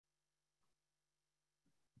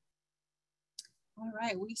All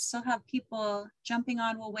right, we still have people jumping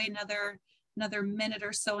on. We'll wait another minute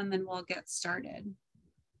or so, and then we'll get started.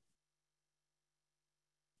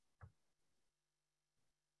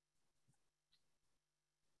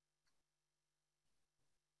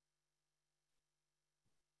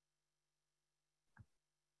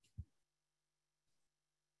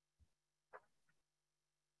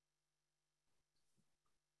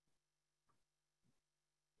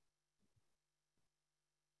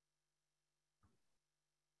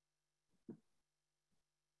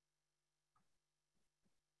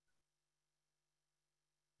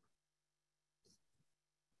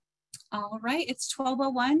 All right, it's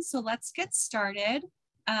 12:01, so let's get started.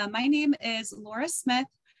 My name is Laura Smith.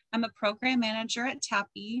 I'm a program manager at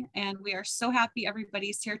TAPI, and we are so happy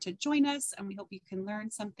everybody's here to join us, and we hope you can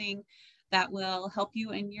learn something that will help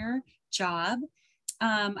you in your job.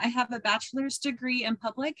 I have a bachelor's degree in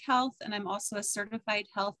public health, and I'm also a certified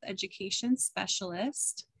health education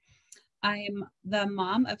specialist. I'm the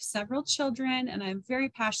mom of several children, and I'm very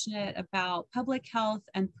passionate about public health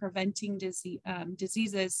and preventing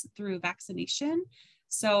diseases through vaccination.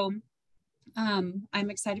 So I'm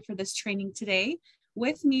excited for this training today.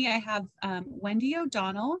 With me, I have Wendy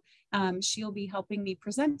O'Donnell. She'll be helping me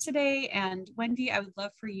present today. And Wendy, I would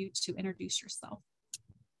love for you to introduce yourself.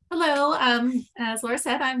 Hello, as Laura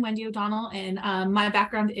said, I'm Wendy O'Donnell, and my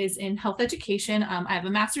background is in health education. I have a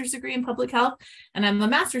master's degree in public health, and I'm a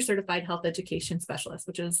master's certified health education specialist,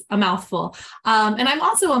 which is a mouthful. And I'm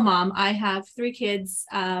also a mom. I have 3 kids.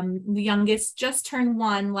 The youngest just turned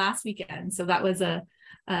 1 last weekend, so that was a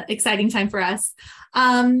exciting time for us.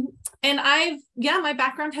 And my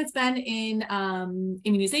background has been in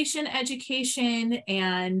immunization education,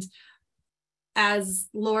 and as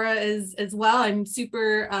Laura is as well, I'm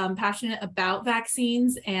super passionate about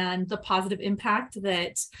vaccines and the positive impact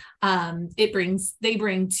that they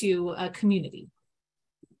bring to a community.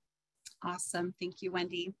 Awesome, thank you,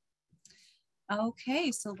 Wendy.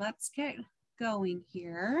 Okay, so let's get going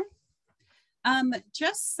here.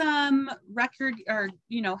 Just some record or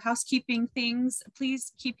housekeeping things.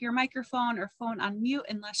 Please keep your microphone or phone on mute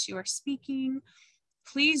unless you are speaking.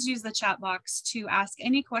 Please use the chat box to ask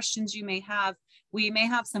any questions you may have. We may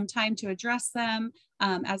have some time to address them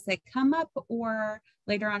as they come up, or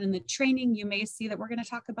later on in the training, you may see that we're going to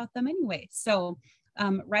talk about them anyway. So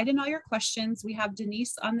write in all your questions. We have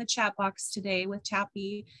Denise on the chat box today with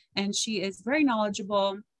TAPI, and she is very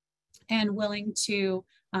knowledgeable and willing to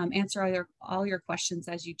answer all your questions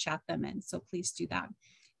as you chat them in. So please do that.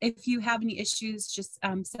 If you have any issues, just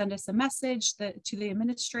send us a message to the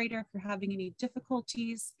administrator if you're having any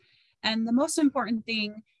difficulties. And the most important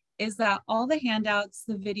thing is that all the handouts,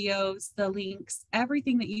 the videos, the links,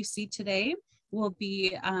 everything that you see today will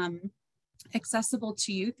be accessible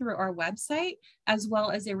to you through our website, as well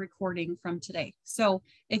as a recording from today. So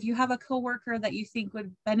if you have a coworker that you think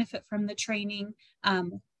would benefit from the training,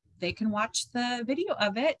 they can watch the video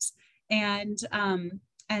of it. And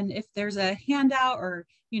if there's a handout or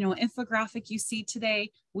infographic you see today,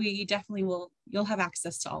 we definitely you'll have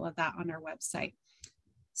access to all of that on our website.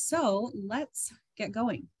 So let's get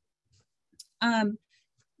going.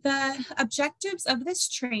 The objectives of this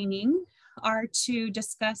training are to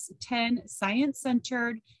discuss 10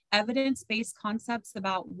 science-centered, evidence-based concepts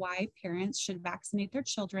about why parents should vaccinate their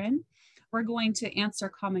children. We're going to answer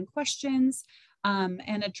common questions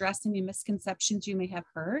and address any misconceptions you may have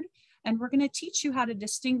heard. And we're going to teach you how to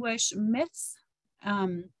distinguish myths,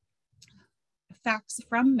 facts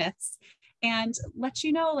from myths, and let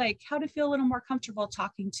you know how to feel a little more comfortable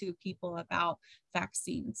talking to people about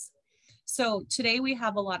vaccines. So today we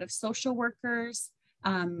have a lot of social workers,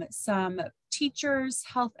 some teachers,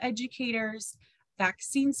 health educators,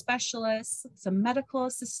 vaccine specialists, some medical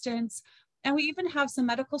assistants, and we even have some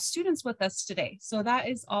medical students with us today. So that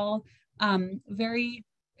is all very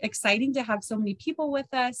exciting to have so many people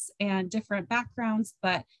with us and different backgrounds,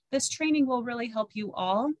 but this training will really help you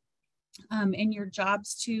all in your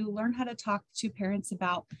jobs to learn how to talk to parents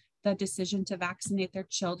about the decision to vaccinate their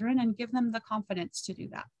children and give them the confidence to do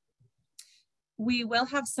that. We will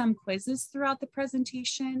have some quizzes throughout the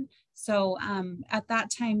presentation. So at that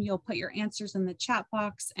time, you'll put your answers in the chat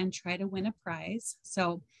box and try to win a prize.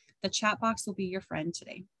 So the chat box will be your friend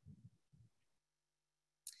today.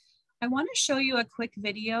 I want to show you a quick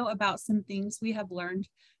video about some things we have learned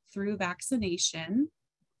through vaccination.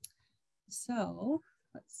 So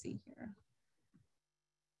let's see here.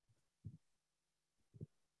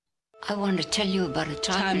 I want to tell you about a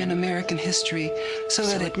time in American history so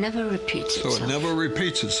that it never repeats itself. So it never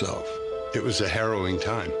repeats itself. It was a harrowing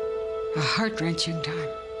time. A heart-wrenching time.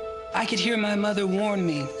 I could hear my mother warn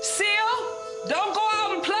me, "Seal, don't go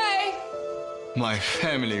out and play." My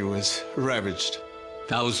family was ravaged.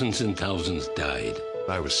 Thousands and thousands died.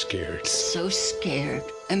 I was scared. So scared.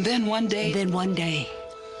 And then one day,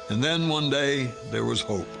 And then one day, there was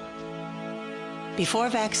hope. Before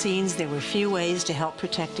vaccines, there were few ways to help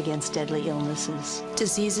protect against deadly illnesses.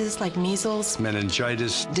 Diseases like measles,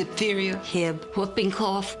 Meningitis. diphtheria, Hib, Whooping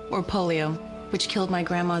cough. or polio, which killed my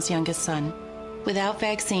grandma's youngest son. Without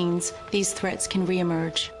vaccines, these threats can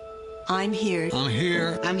reemerge. I'm here. I'm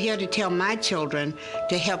here. I'm here to tell my children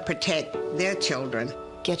to help protect their children.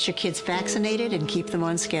 Get your kids vaccinated and keep them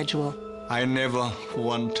on schedule. I never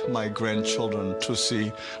want my grandchildren to see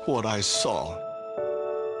what I saw.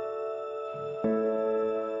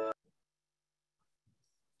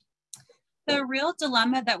 The real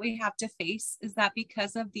dilemma that we have to face is that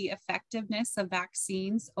because of the effectiveness of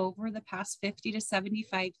vaccines over the past 50 to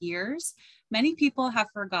 75 years, many people have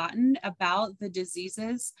forgotten about the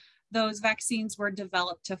diseases those vaccines were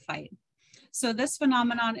developed to fight. So this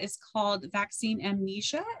phenomenon is called vaccine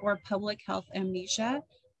amnesia or public health amnesia,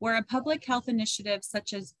 where a public health initiative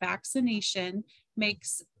such as vaccination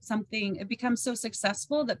makes something, it becomes so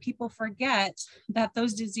successful that people forget that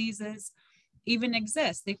those diseases even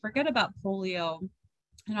exist. They forget about polio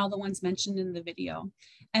and all the ones mentioned in the video.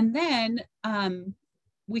 And then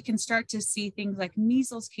we can start to see things like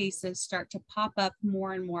measles cases start to pop up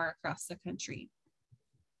more and more across the country.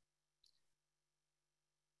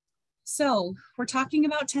 So we're talking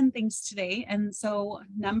about 10 things today. And so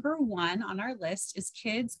number one on our list is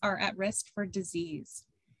kids are at risk for disease.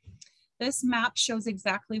 This map shows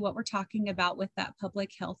exactly what we're talking about with that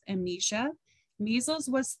public health amnesia. Measles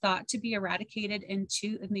was thought to be eradicated in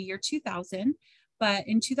the year 2000, but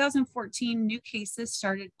in 2014, new cases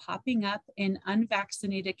started popping up in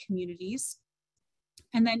unvaccinated communities.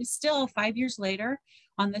 And then still 5 years later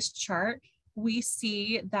on this chart, we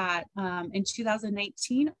see that in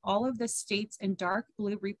 2019, all of the states in dark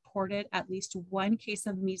blue reported at least one case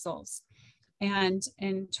of measles. And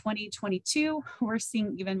in 2022, we're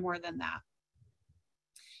seeing even more than that.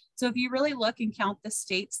 So if you really look and count the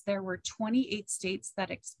states, there were 28 states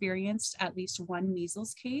that experienced at least one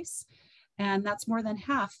measles case. And that's more than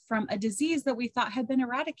half from a disease that we thought had been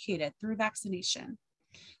eradicated through vaccination.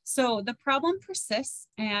 So the problem persists,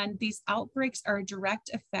 and these outbreaks are a direct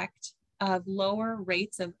effect of lower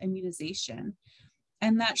rates of immunization.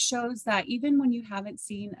 And that shows that even when you haven't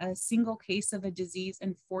seen a single case of a disease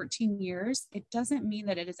in 14 years, it doesn't mean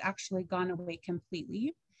that it has actually gone away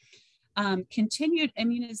completely. Continued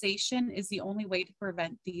immunization is the only way to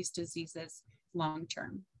prevent these diseases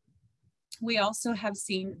long-term. We also have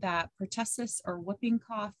seen that pertussis or whooping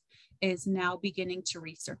cough is now beginning to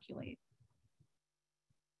recirculate.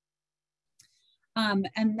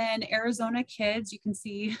 And then Arizona kids, you can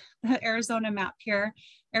see the Arizona map here.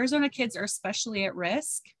 Arizona kids are especially at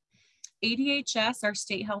risk. ADHS, our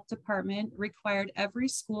state health department, requires every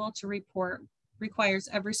school to report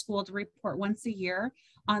once a year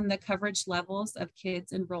on the coverage levels of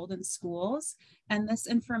kids enrolled in schools. And this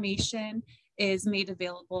information is made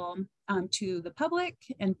available to the public,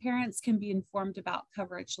 and parents can be informed about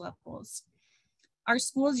coverage levels. Our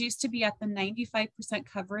schools used to be at the 95%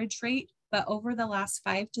 coverage rate, but over the last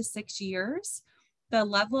 5 to 6 years, the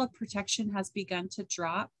level of protection has begun to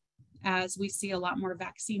drop as we see a lot more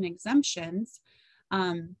vaccine exemptions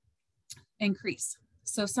increase.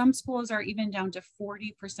 So some schools are even down to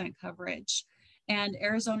 40% coverage, and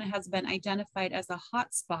Arizona has been identified as a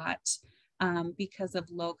hotspot because of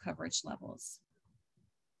low coverage levels.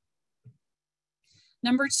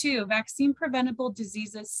 Number two, vaccine preventable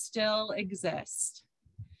diseases still exist.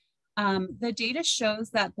 The data shows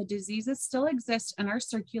that the diseases still exist and are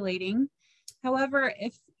circulating. However,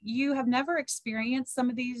 if you have never experienced some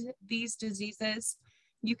of these diseases,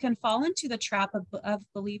 you can fall into the trap of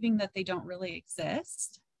believing that they don't really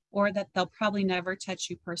exist or that they'll probably never touch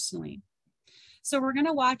you personally. So we're going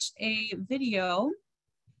to watch a video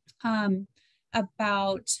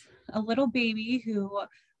about a little baby who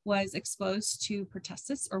was exposed to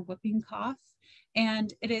pertussis or whooping cough.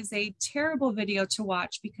 And it is a terrible video to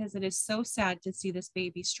watch because it is so sad to see this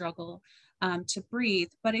baby struggle to breathe.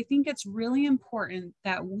 But I think it's really important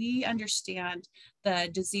that we understand the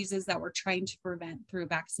diseases that we're trying to prevent through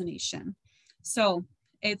vaccination. So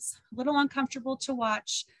it's a little uncomfortable to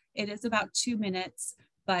watch. It is about 2 minutes,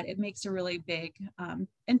 but it makes a really big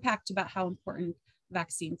impact about how important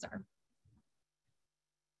vaccines are.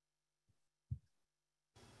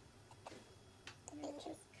 It's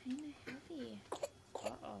just kind of heavy.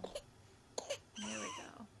 Uh-oh. There we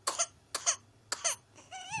go.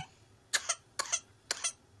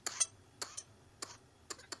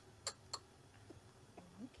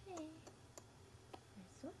 Okay.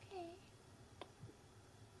 It's okay.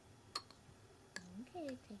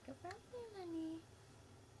 okay. Take a breath in, honey.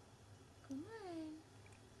 Come on.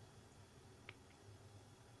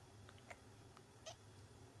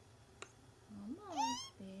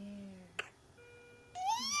 Almost there.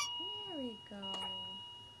 There we go.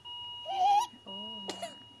 Oh my.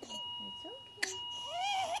 It's okay.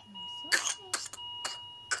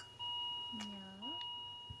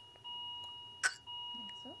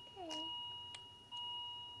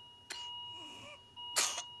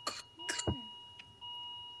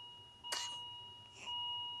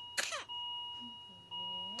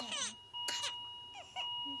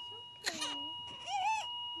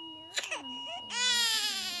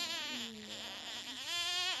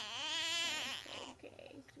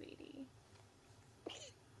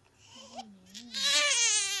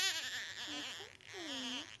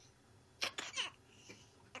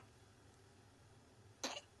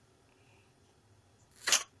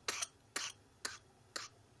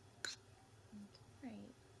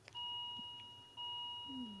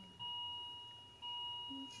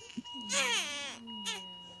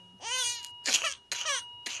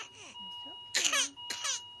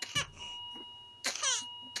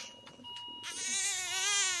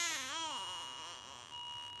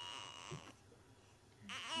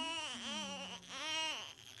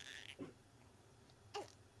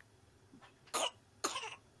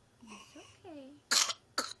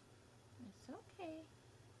 It's okay.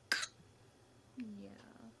 Yeah.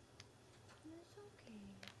 It's okay.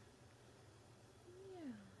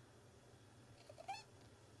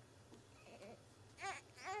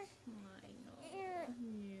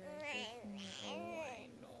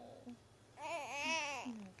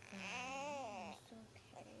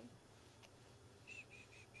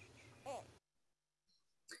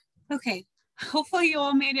 Okay, hopefully you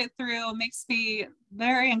all made it through. It makes me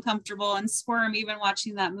very uncomfortable and squirm even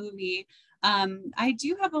watching that movie. I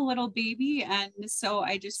do have a little baby, and so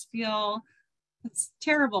I just feel it's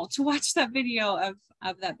terrible to watch that video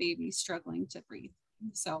of that baby struggling to breathe.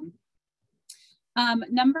 So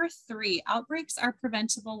number 3, outbreaks are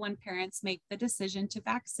preventable when parents make the decision to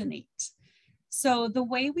vaccinate. So the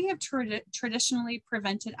way we have traditionally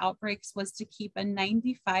prevented outbreaks was to keep a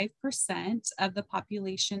 95% of the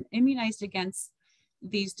population immunized against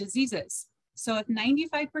these diseases. So if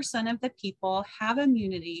 95% of the people have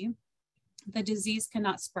immunity, the disease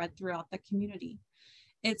cannot spread throughout the community.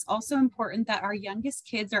 It's also important that our youngest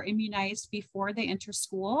kids are immunized before they enter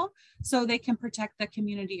school so they can protect the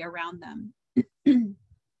community around them.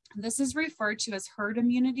 This is referred to as herd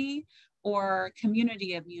immunity or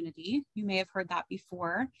community immunity. You may have heard that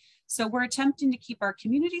before. So we're attempting to keep our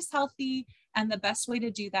communities healthy, and the best way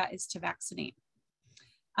to do that is to vaccinate.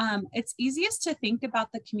 It's easiest to think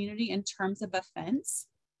about the community in terms of a fence.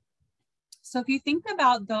 So if you think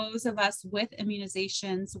about those of us with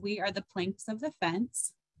immunizations, we are the planks of the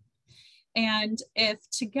fence. And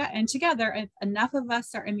together, if enough of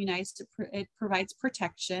us are immunized, it provides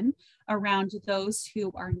protection around those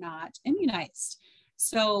who are not immunized.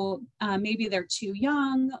 So maybe they're too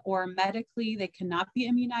young, or medically they cannot be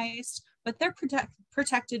immunized, but they're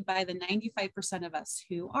protected by the 95% of us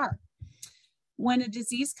who are. When a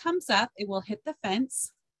disease comes up, it will hit the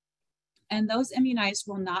fence, and those immunized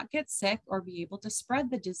will not get sick or be able to spread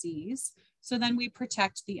the disease. So then we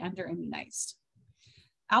protect the under-immunized.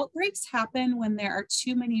 Outbreaks happen when there are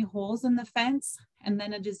too many holes in the fence, and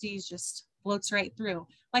then a disease just floats right through,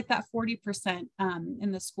 like that 40%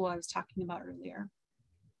 in the school I was talking about earlier.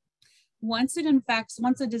 Once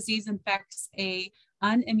a disease infects a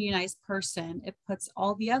unimmunized person, it puts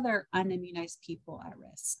all the other unimmunized people at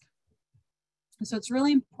risk. So it's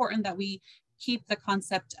really important that we keep the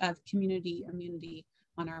concept of community immunity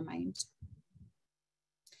on our mind.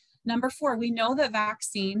 Number 4, we know that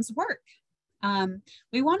vaccines work.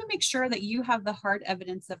 We want to make sure that you have the hard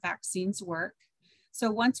evidence that vaccines work.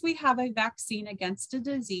 So once we have a vaccine against a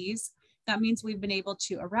disease, that means we've been able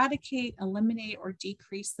to eradicate, eliminate, or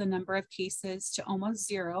decrease the number of cases to almost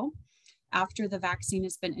 0 after the vaccine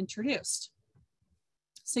has been introduced.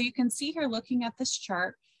 So you can see here, looking at this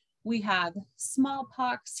chart, we have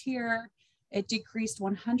smallpox here. It decreased 100%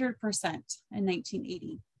 in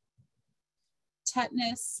 1980.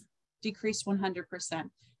 Tetanus decreased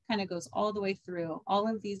 100%. Kind of goes all the way through all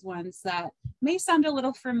of these ones that may sound a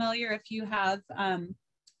little familiar if you have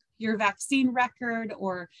your vaccine record,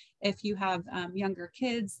 or if you have younger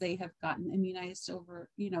kids, they have gotten immunized over,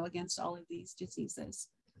 against all of these diseases.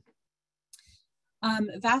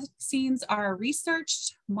 Vaccines are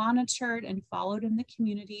researched, monitored, and followed in the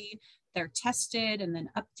community. They're tested and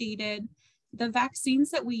then updated. The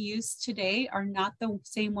vaccines that we use today are not the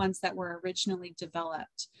same ones that were originally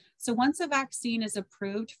developed. So once a vaccine is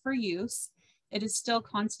approved for use, It is still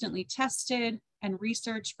constantly tested and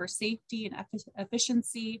researched for safety and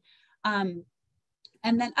efficiency, and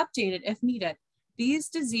then updated if needed. These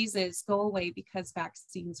diseases go away because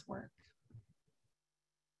vaccines work.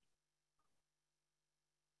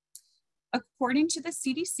 According to the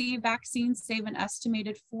CDC, vaccines save an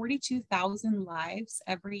estimated 42,000 lives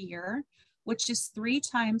every year, which is 3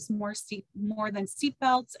 times more than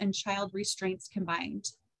seatbelts and child restraints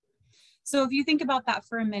combined. So if you think about that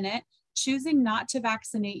for a minute, choosing not to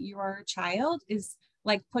vaccinate your child is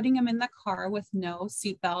like putting them in the car with no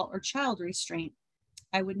seatbelt or child restraint.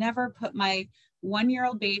 I would never put my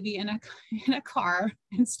 1-year-old baby in a car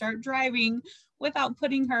and start driving without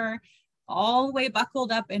putting her all the way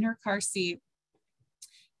buckled up in her car seat.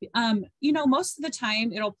 You know, most of the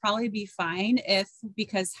time it'll probably be fine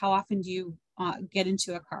because how often do you get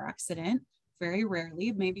into a car accident? Very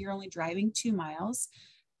rarely. Maybe you're only driving 2 miles,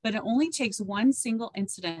 but it only takes one single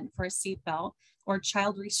incident for a seatbelt or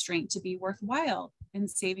child restraint to be worthwhile in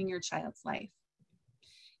saving your child's life.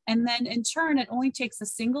 And then in turn, it only takes a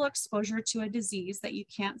single exposure to a disease that you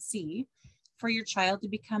can't see for your child to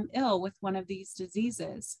become ill with one of these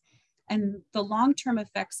diseases. And the long-term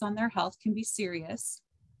effects on their health can be serious.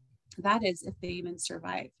 That is, if they even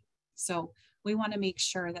survive. So we want to make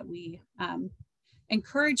sure that we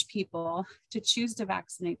encourage people to choose to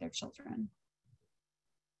vaccinate their children.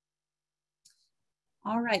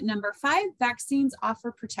 All right, number 5, vaccines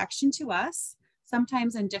offer protection to us,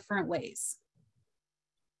 sometimes in different ways.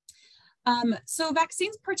 So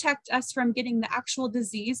vaccines protect us from getting the actual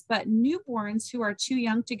disease, but newborns who are too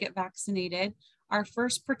young to get vaccinated are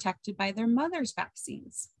first protected by their mother's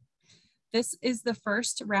vaccines. This is the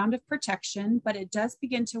first round of protection, but it does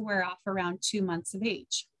begin to wear off around 2 months of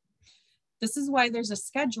age. This is why there's a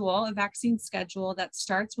vaccine schedule that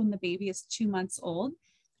starts when the baby is 2 months old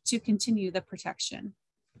to continue the protection.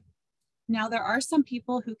 Now, there are some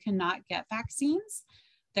people who cannot get vaccines.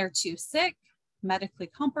 They're too sick, medically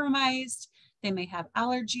compromised, they may have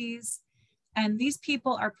allergies, and these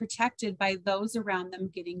people are protected by those around them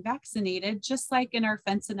getting vaccinated, just like in our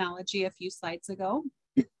fence analogy a few slides ago.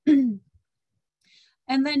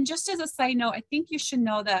 And then just as a side note, I think you should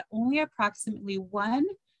know that only approximately 1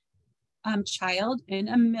 child in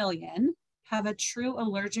a million have a true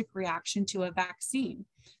allergic reaction to a vaccine.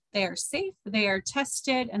 They are safe, they are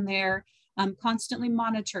tested, and they're constantly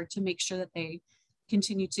monitored to make sure that they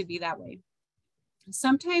continue to be that way.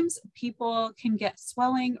 Sometimes people can get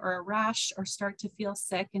swelling or a rash or start to feel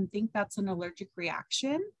sick and think that's an allergic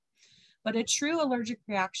reaction, but a true allergic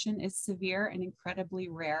reaction is severe and incredibly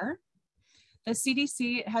rare. The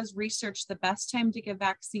CDC has researched the best time to give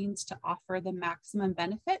vaccines to offer the maximum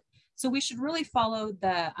benefit. So we should really follow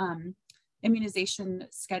the immunization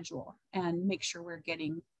schedule and make sure we're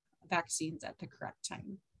getting vaccines at the correct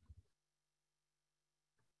time.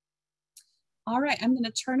 All right, I'm going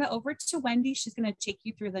to turn it over to Wendy. She's going to take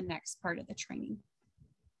you through the next part of the training.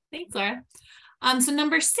 Thanks, Laura. So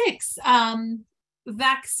number 6,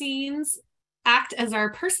 vaccines act as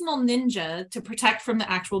our personal ninja to protect from the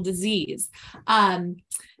actual disease. The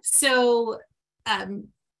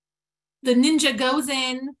ninja goes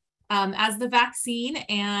in as the vaccine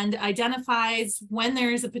and identifies when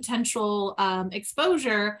there's a potential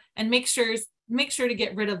exposure and make sure to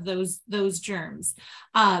get rid of those germs.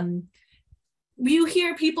 You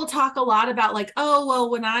hear people talk a lot about like, oh, well,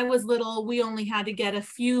 when I was little, we only had to get a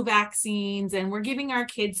few vaccines and we're giving our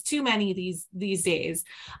kids too many these days.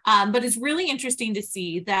 But it's really interesting to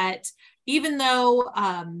see that even though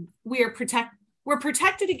we're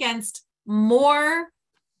protected against more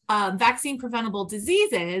vaccine preventable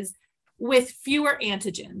diseases with fewer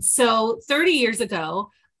antigens. So 30 years ago,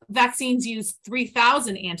 vaccines used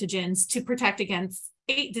 3,000 antigens to protect against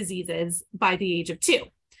 8 diseases by the age of 2.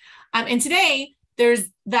 And today, there's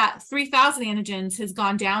that 3,000 antigens has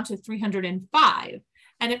gone down to 305,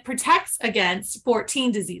 and it protects against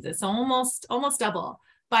 14 diseases, so almost double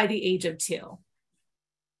by the age of 2.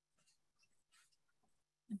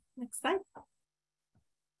 Next slide.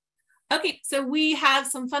 Okay, so we have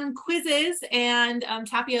some fun quizzes, and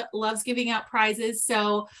Tapia loves giving out prizes,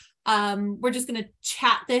 so we're just going to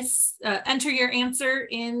chat this, enter your answer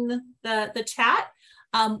in the chat.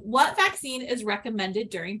 What vaccine is recommended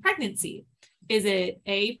during pregnancy? Is it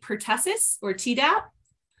A, pertussis or Tdap,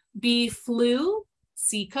 B, flu,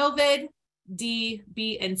 C, COVID, D,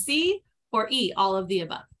 B and C, or E, all of the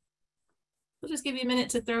above? We'll just give you a minute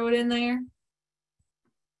to throw it in there.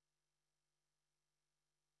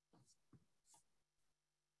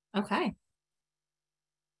 Okay.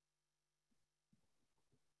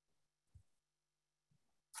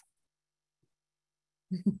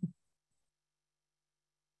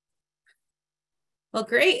 Well,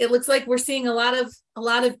 great. It looks like we're seeing a lot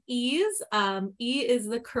of E's. E is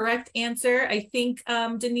the correct answer. I think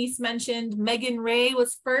Denise mentioned Megan Ray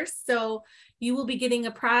was first, so you will be getting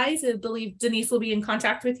a prize. I believe Denise will be in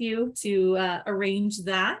contact with you to arrange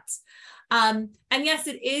that. And yes,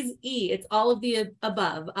 it is E. It's all of the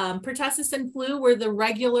above. Pertussis and flu were the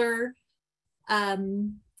regular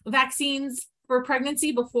vaccines for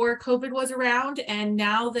pregnancy before COVID was around, and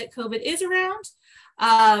now that COVID is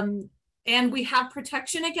around, and we have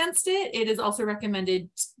protection against it, it is also recommended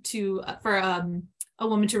for a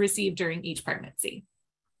woman to receive during each pregnancy.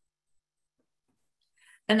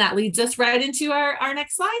 And that leads us right into our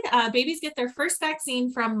next slide. Babies get their first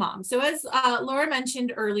vaccine from mom. So as Laura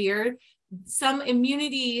mentioned earlier, some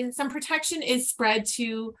protection is spread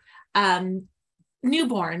to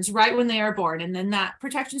newborns right when they are born, and then that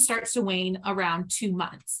protection starts to wane around 2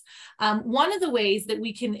 months. One of the ways that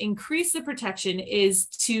we can increase the protection is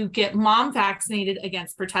to get mom vaccinated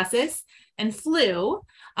against pertussis and flu,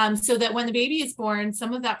 so that when the baby is born,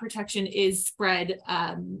 some of that protection is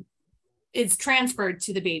transferred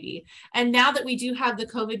to the baby. And now that we do have the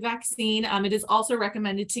COVID vaccine, it is also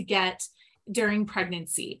recommended to get during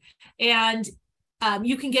pregnancy. And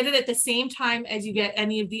you can get it at the same time as you get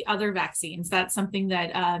any of the other vaccines. That's something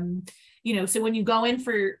that, so when you go in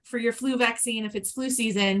for your flu vaccine, if it's flu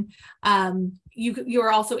season,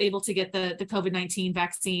 you're also able to get the COVID-19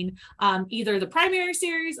 vaccine, either the primary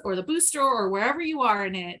series or the booster or wherever you are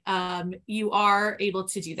in it, you are able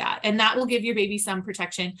to do that. And that will give your baby some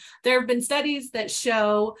protection. There have been studies that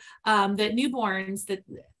show that newborns that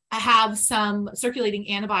have some circulating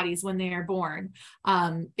antibodies when they are born,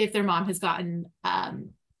 if their mom has gotten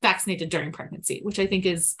vaccinated during pregnancy, which I think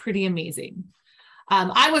is pretty amazing.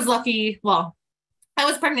 I was lucky. Well, I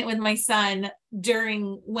was pregnant with my son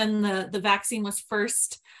when the vaccine was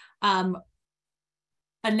first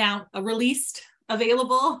released,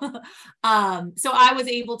 available. So I was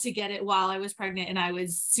able to get it while I was pregnant, and I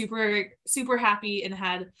was super, super happy and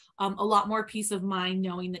had a lot more peace of mind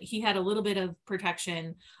knowing that he had a little bit of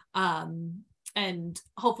protection, and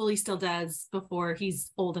hopefully still does before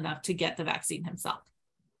he's old enough to get the vaccine himself.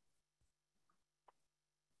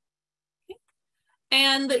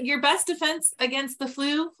 And your best defense against the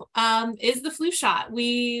flu is the flu shot.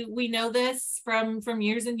 We know this from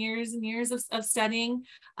years and years and years of studying.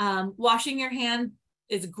 Washing your hand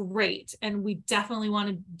is great, and we definitely want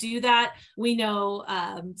to do that. We know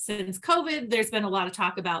since COVID, there's been a lot of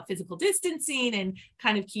talk about physical distancing and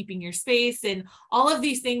kind of keeping your space, and all of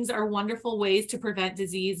these things are wonderful ways to prevent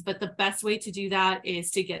disease, but the best way to do that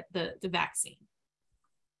is to get the vaccine.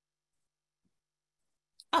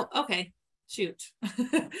 Oh, okay. Shoot.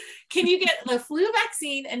 Can you get the flu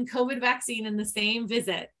vaccine and COVID vaccine in the same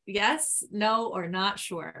visit? Yes, no, or not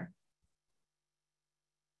sure?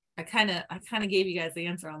 I kind of gave you guys the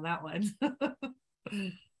answer on that one.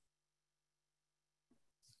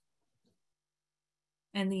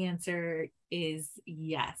 And the answer is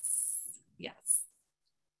yes. Yes.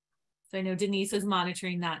 So I know Denise is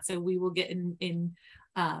monitoring that, so we will get in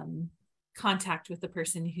contact with the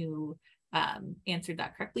person who answered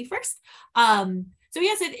that correctly first. So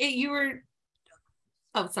yes, you were,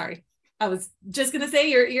 oh, sorry. I was just going to say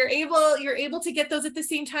you're able to get those at the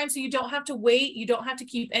same time. So you don't have to wait. You don't have to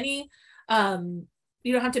keep any,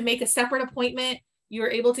 you don't have to make a separate appointment.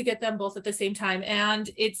 You're able to get them both at the same time. And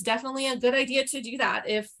it's definitely a good idea to do that.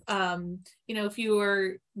 If, if you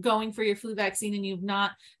are going for your flu vaccine and you've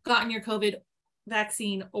not gotten your COVID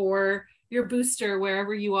vaccine or your booster,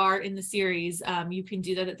 wherever you are in the series, you can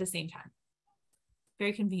do that at the same time.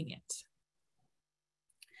 Very convenient.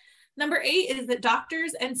 Number 8 is that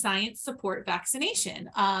doctors and science support vaccination.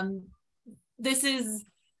 This is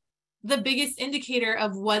the biggest indicator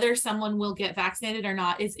of whether someone will get vaccinated or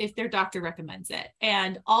not, is if their doctor recommends it.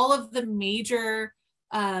 And all of the major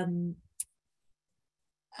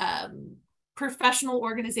professional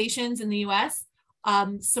organizations in the US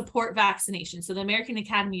support vaccination. So the American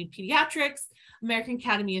Academy of Pediatrics, American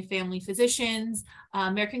Academy of Family Physicians,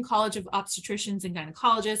 American College of Obstetricians and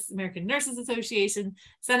Gynecologists, American Nurses Association,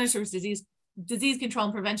 Centers for Disease Control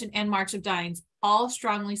and Prevention, and March of Dimes all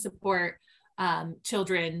strongly support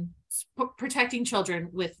protecting children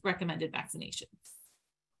with recommended vaccinations.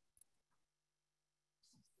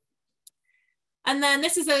 And then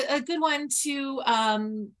this is a good one to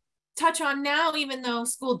touch on now, even though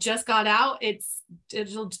school just got out.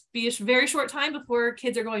 It'll be a very short time before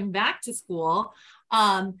kids are going back to school.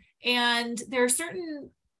 And there are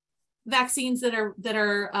certain vaccines that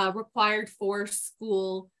are required for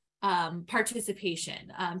school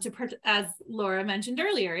participation. As Laura mentioned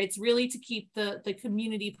earlier, it's really to keep the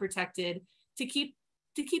community protected, to keep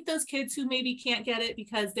to keep those kids who maybe can't get it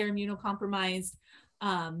because they're immunocompromised,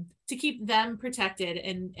 to keep them protected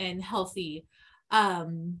and healthy.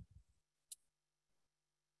 You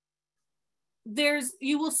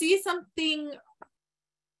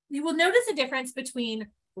will notice a difference between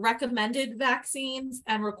recommended vaccines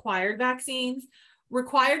and required vaccines.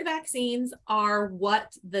 Required vaccines are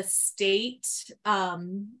what the state,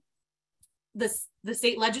 the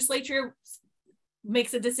state legislature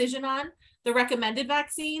makes a decision on. The recommended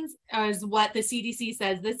vaccines is what the CDC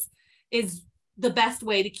says this is the best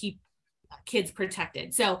way to keep kids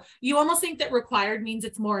protected. So you almost think that required means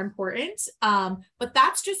it's more important, but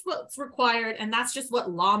that's just what's required, and that's just what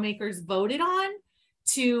lawmakers voted on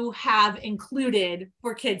to have included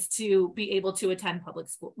for kids to be able to attend public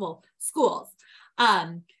schools.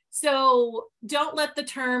 So don't let the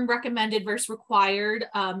term recommended versus required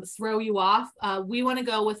throw you off. We want to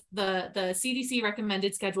go with the CDC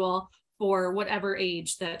recommended schedule for whatever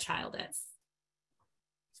age the child is.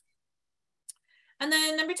 And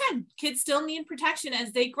then number 10, kids still need protection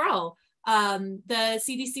as they grow. The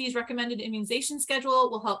CDC's recommended immunization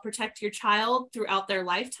schedule will help protect your child throughout their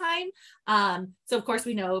lifetime. So of course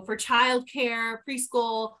we know for childcare,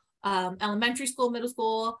 preschool, elementary school, middle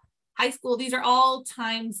school, high school, these are all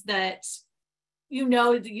times that you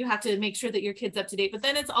know that you have to make sure that your kid's up to date, but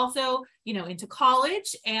then it's also, you know, into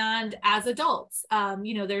college and as adults.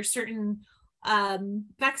 You know, there's certain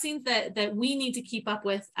vaccines that we need to keep up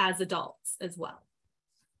with as adults as well.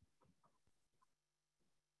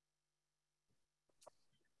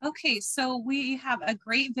 Okay, so we have a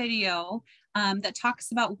great video that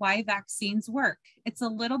talks about why vaccines work. It's a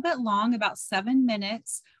little bit long, about 7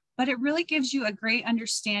 minutes, but it really gives you a great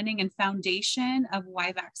understanding and foundation of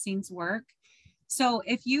why vaccines work. So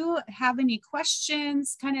if you have any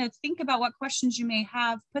questions, kind of think about what questions you may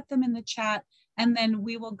have, put them in the chat, and then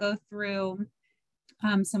we will go through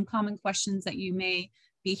some common questions that you may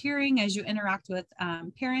be hearing as you interact with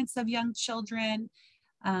parents of young children.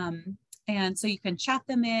 And so you can chat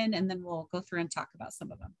them in, and then we'll go through and talk about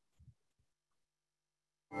some of them.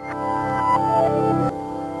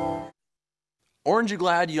 Aren't you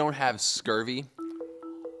glad you don't have scurvy?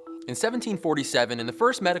 In 1747, in the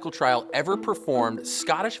first medical trial ever performed,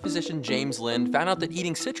 Scottish physician James Lind found out that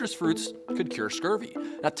eating citrus fruits could cure scurvy.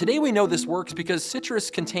 Now today we know this works because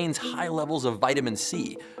citrus contains high levels of vitamin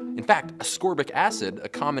C. In fact, ascorbic acid, a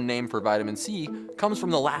common name for vitamin C, comes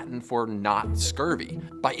from the Latin for not scurvy.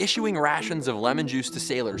 By issuing rations of lemon juice to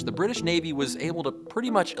sailors, the British Navy was able to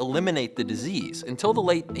pretty much eliminate the disease until the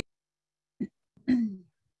late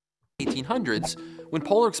 1800s, when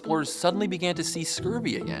polar explorers suddenly began to see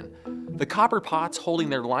scurvy again. The copper pots holding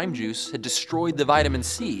their lime juice had destroyed the vitamin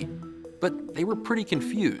C, but they were pretty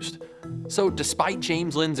confused. So despite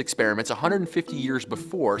James Lind's experiments 150 years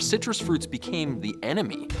before, citrus fruits became the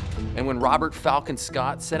enemy. And when Robert Falcon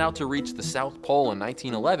Scott set out to reach the South Pole in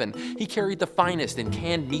 1911, he carried the finest in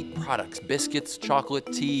canned meat products, biscuits,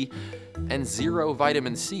 chocolate, tea, and zero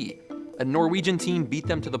vitamin C. A Norwegian team beat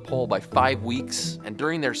them to the pole by 5 weeks, and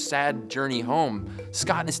during their sad journey home,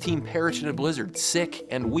 Scott and his team perished in a blizzard, sick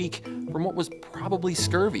and weak from what was probably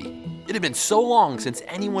scurvy. It had been so long since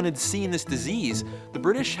anyone had seen this disease, the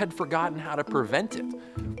British had forgotten how to prevent it.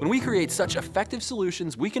 When we create such effective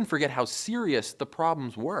solutions, we can forget how serious the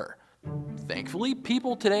problems were. Thankfully,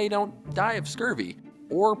 people today don't die of scurvy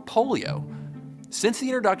or polio. Since the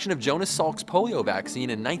introduction of Jonas Salk's polio vaccine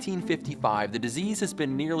in 1955, the disease has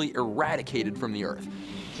been nearly eradicated from the earth.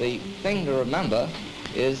 The thing to remember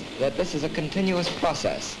is that this is a continuous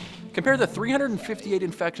process. Compare the 358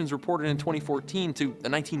 infections reported in 2014 to the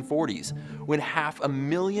 1940s, when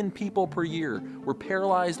 500,000 people per year were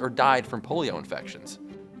paralyzed or died from polio infections.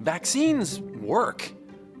 Vaccines work.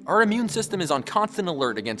 Our immune system is on constant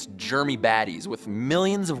alert against germy baddies, with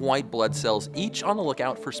millions of white blood cells each on the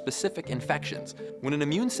lookout for specific infections. When an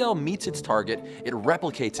immune cell meets its target, it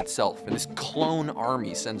replicates itself, and this clone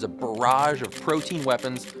army sends a barrage of protein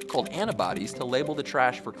weapons called antibodies to label the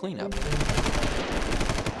trash for cleanup.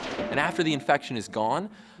 And after the infection is gone,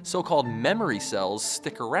 so-called memory cells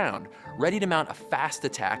stick around, ready to mount a fast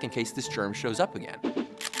attack in case this germ shows up again.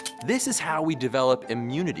 This is how we develop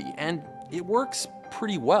immunity, and it works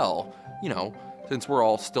pretty well, you know, since we're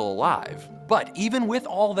all still alive. But even with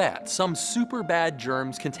all that, some super bad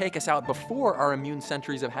germs can take us out before our immune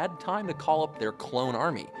sentries have had time to call up their clone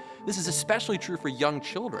army. This is especially true for young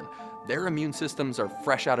children. Their immune systems are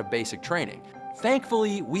fresh out of basic training.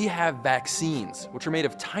 Thankfully, we have vaccines, which are made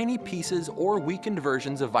of tiny pieces or weakened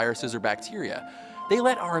versions of viruses or bacteria. They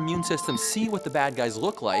let our immune system see what the bad guys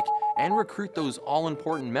look like and recruit those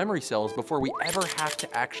all-important memory cells before we ever have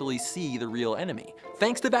to actually see the real enemy.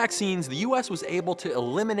 Thanks to vaccines, the US was able to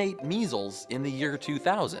eliminate measles in the year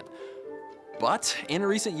 2000. But in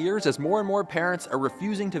recent years, as more and more parents are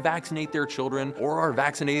refusing to vaccinate their children or are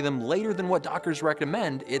vaccinating them later than what doctors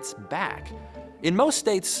recommend, it's back. In most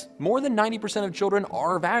states, more than 90% of children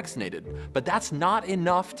are vaccinated, but that's not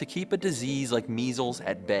enough to keep a disease like measles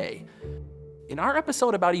at bay. In our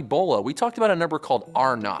episode about Ebola, we talked about a number called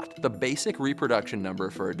R0, the basic reproduction number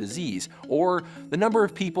for a disease, or the number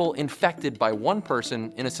of people infected by one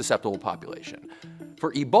person in a susceptible population.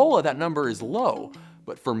 For Ebola, that number is low,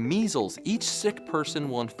 but for measles, each sick person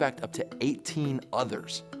will infect up to 18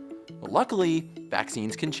 others. Well, luckily,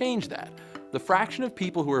 vaccines can change that. The fraction of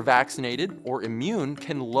people who are vaccinated or immune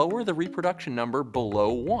can lower the reproduction number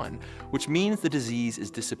below 1, which means the disease is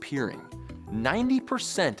disappearing.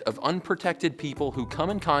 90% of unprotected people who come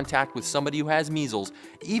in contact with somebody who has measles,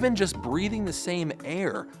 even just breathing the same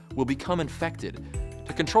air, will become infected.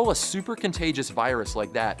 To control a super contagious virus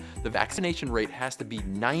like that, the vaccination rate has to be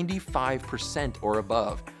 95% or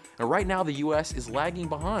above. And right now the US is lagging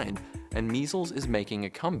behind, and measles is making a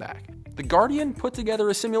comeback. The Guardian put together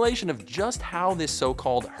a simulation of just how this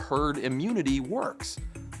so-called herd immunity works.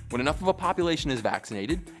 When enough of a population is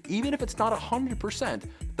vaccinated, even if it's not 100%,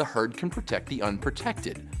 the herd can protect the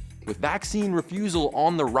unprotected. With vaccine refusal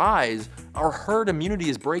on the rise, our herd immunity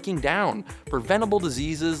is breaking down. Preventable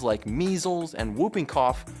diseases like measles and whooping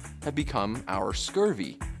cough have become our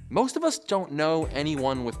scurvy. Most of us don't know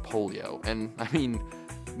anyone with polio, and I mean,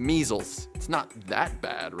 measles. It's not that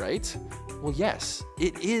bad, right? Well, yes,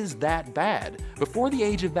 it is that bad. Before the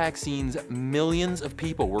age of vaccines, millions of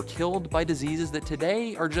people were killed by diseases that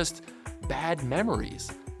today are just bad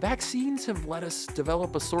memories. Vaccines have let us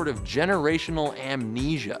develop a sort of generational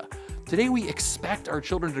amnesia. Today we expect our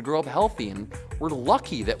children to grow up healthy, and we're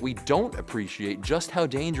lucky that we don't appreciate just how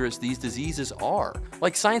dangerous these diseases are.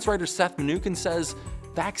 Like science writer Seth Mnookin says,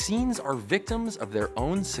 vaccines are victims of their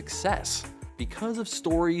own success. Because of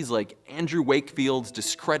stories like Andrew Wakefield's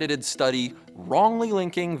discredited study wrongly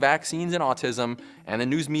linking vaccines and autism, and the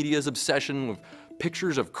news media's obsession with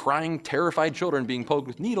pictures of crying, terrified children being poked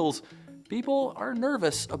with needles, people are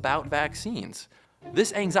nervous about vaccines.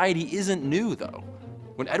 This anxiety isn't new, though.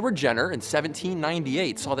 When Edward Jenner in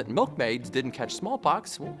 1798 saw that milkmaids didn't catch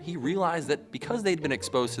smallpox, well, he realized that because they'd been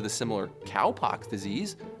exposed to the similar cowpox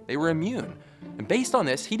disease, they were immune. And based on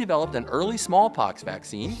this, he developed an early smallpox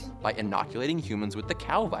vaccine by inoculating humans with the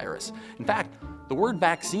cow virus. In fact, the word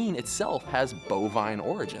vaccine itself has bovine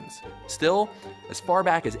origins. Still, as far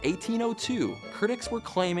back as 1802, critics were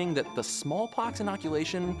claiming that the smallpox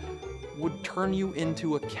inoculation would turn you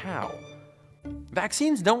into a cow.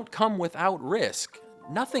 Vaccines don't come without risk.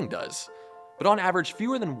 Nothing does. But on average,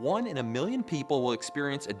 fewer than 1 in a million people will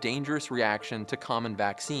experience a dangerous reaction to common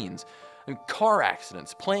vaccines. Car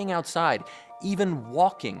accidents, playing outside, even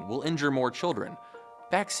walking will injure more children.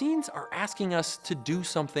 Vaccines are asking us to do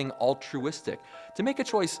something altruistic, to make a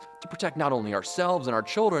choice to protect not only ourselves and our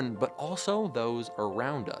children, but also those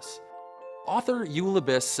around us. Author Eula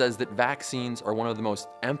Biss says that vaccines are one of the most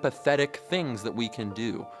empathetic things that we can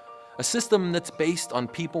do. A system that's based on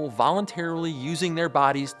people voluntarily using their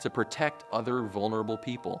bodies to protect other vulnerable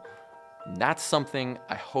people. And that's something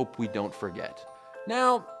I hope we don't forget.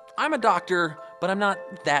 Now, I'm a doctor, but I'm not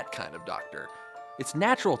that kind of doctor. It's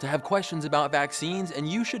natural to have questions about vaccines, and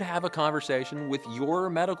you should have a conversation with your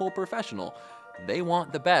medical professional. They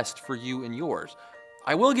want the best for you and yours.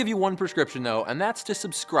 I will give you one prescription though, and that's to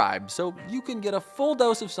subscribe so you can get a full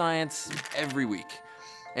dose of science every week.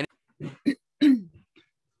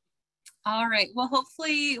 All right, well,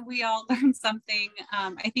 hopefully we all learned something.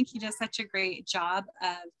 I think he does such a great job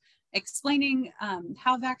of explaining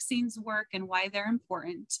how vaccines work and why they're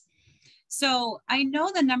important. So I know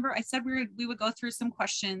the number, I said we would go through some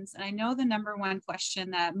questions, and I know the number one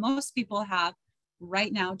question that most people have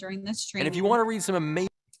right now during this training. And if you want to read some amazing,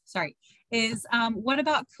 is what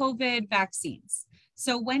about COVID vaccines?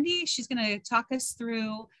 So Wendy, she's going to talk us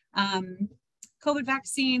through COVID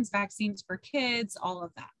vaccines, vaccines for kids, all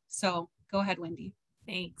of that. So go ahead, Wendy.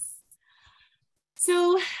 Thanks.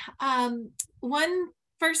 So one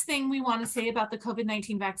first thing we want to say about the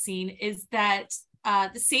COVID-19 vaccine is that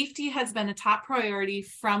the safety has been a top priority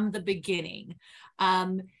from the beginning.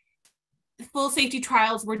 Full safety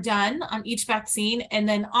trials were done on each vaccine, and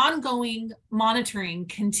then ongoing monitoring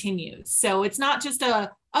continues. So it's not just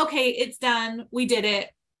okay, it's done, we did it,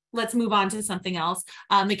 let's move on to something else.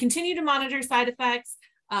 They continue to monitor side effects.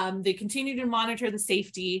 They continue to monitor the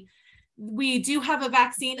safety. We do have a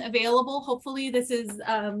vaccine available. Hopefully this is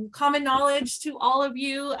common knowledge to all of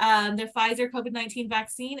you. The Pfizer COVID-19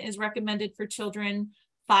 vaccine is recommended for children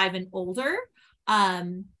 5 and older.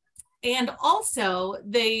 And also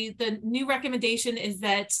the new recommendation is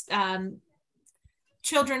that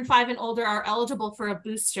children 5 and older are eligible for a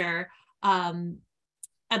booster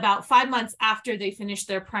about 5 months after they finish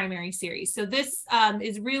their primary series. So this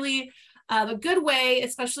is really a good way,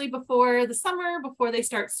 especially before the summer, before they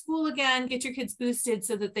start school again, get your kids boosted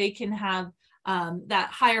so that they can have that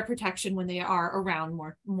higher protection when they are around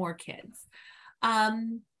more kids.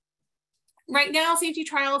 Right now, safety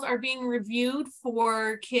trials are being reviewed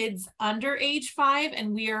for kids under age 5,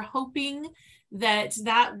 and we are hoping that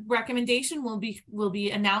that recommendation will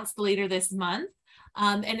be announced later this month.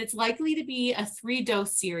 And it's likely to be a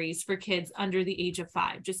 3-dose series for kids under the age of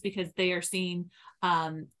 5, just because they are seeing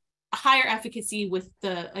higher efficacy with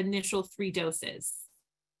the initial 3 doses.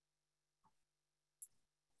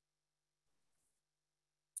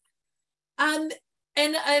 And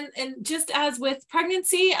just as with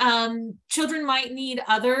pregnancy, children might need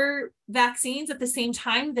other vaccines at the same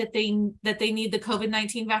time that they need the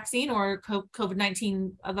COVID-19 vaccine or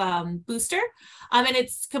COVID-19 booster. And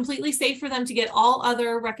it's completely safe for them to get all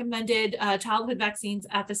other recommended childhood vaccines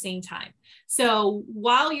at the same time. So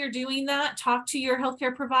while you're doing that, talk to your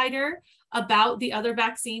healthcare provider about the other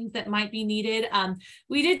vaccines that might be needed.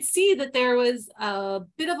 We did see that there was a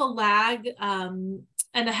bit of a lag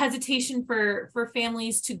and a hesitation for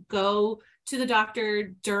families to go to the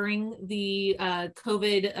doctor during the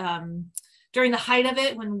COVID, during the height of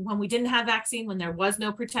it, when we didn't have vaccine, when there was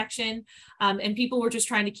no protection, and people were just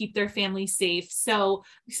trying to keep their families safe. So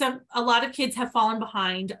a lot of kids have fallen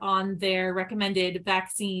behind on their recommended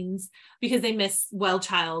vaccines because they miss well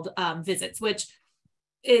child visits, which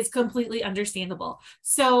is completely understandable.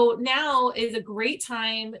 So now is a great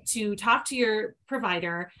time to talk to your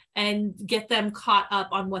provider and get them caught up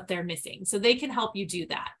on what they're missing, so they can help you do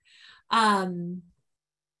that.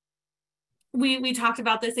 We talked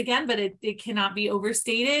about this again, but it cannot be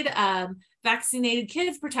overstated. Vaccinated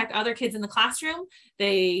kids protect other kids in the classroom.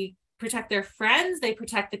 They protect their friends. They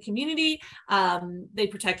protect the community. They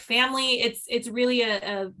protect family. It's really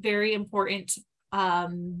a very important.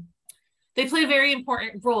 They play a very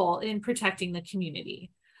important role in protecting the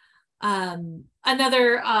community.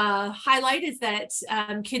 Another highlight is that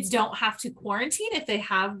kids don't have to quarantine if they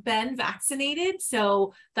have been vaccinated.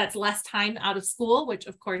 So that's less time out of school, which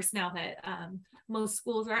of course, now that most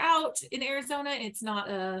schools are out in Arizona, it's not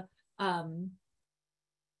a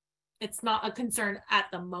concern at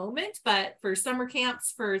the moment, but for summer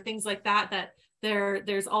camps, for things like that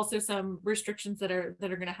there's also some restrictions that are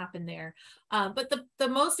going to happen there. But the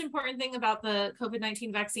most important thing about the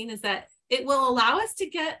COVID-19 vaccine is that it will allow us to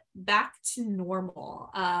get back to normal.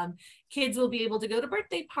 Kids will be able to go to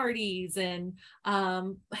birthday parties and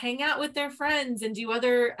hang out with their friends and do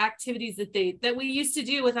other activities that we used to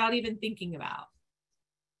do without even thinking about.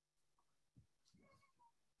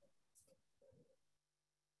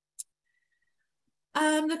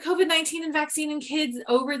 The COVID-19 vaccine in kids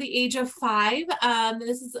over the age of 5.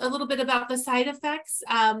 This is a little bit about the side effects.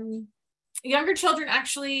 Younger children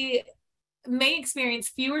actually may experience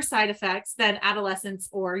fewer side effects than adolescents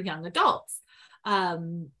or young adults. I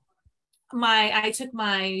took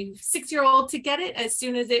my 6-year-old to get it as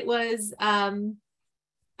soon as it was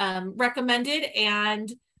recommended,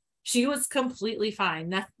 and she was completely fine.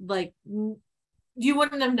 That's like, you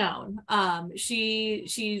wouldn't have known. She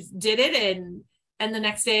did it, and the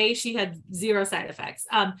next day she had 0 side effects.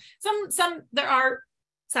 There are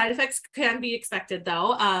side effects can be expected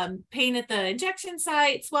though. Pain at the injection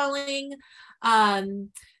site, swelling.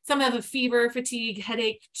 Some have a fever, fatigue,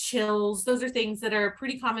 headache, chills. Those are things that are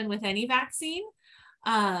pretty common with any vaccine.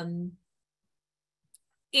 And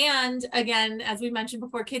again, as we mentioned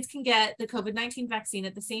before, kids can get the COVID-19 vaccine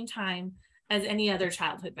at the same time as any other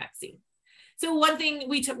childhood vaccine. So one thing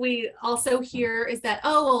we also hear is that,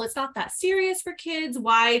 oh, well, it's not that serious for kids.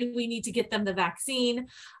 Why do we need to get them the vaccine?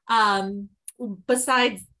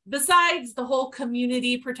 Besides the whole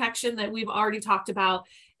community protection that we've already talked about,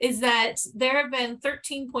 is that there have been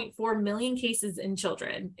 13.4 million cases in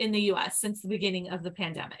children in the US since the beginning of the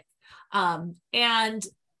pandemic, and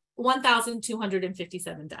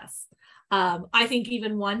 1,257 deaths. I think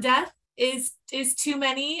even one death is too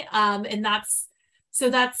many, and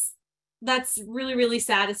that's really, really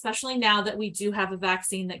sad, especially now that we do have a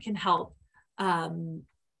vaccine that can help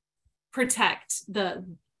protect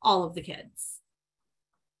all of the kids.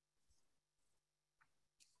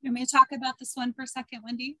 You want me to talk about this one for a second,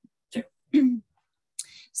 Wendy? Sure.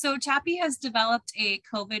 So TAPI has developed a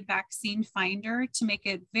COVID vaccine finder to make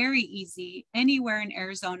it very easy anywhere in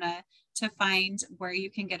Arizona to find where you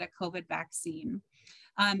can get a COVID vaccine.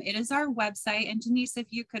 It is our website, and Denise, if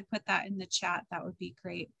you could put that in the chat, that would be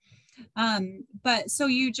great. But so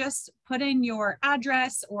you just put in your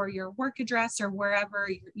address or your work address or wherever,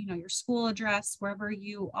 your school address, wherever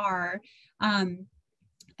you are. And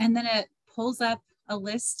then it pulls up a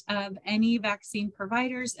list of any vaccine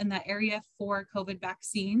providers in that area for COVID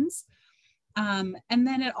vaccines. And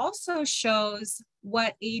then it also shows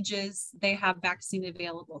what ages they have vaccine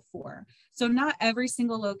available for. So not every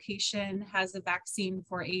single location has a vaccine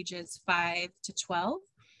for ages 5 to 12,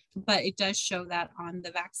 but it does show that on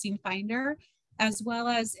the vaccine finder, as well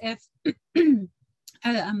as if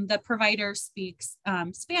the provider speaks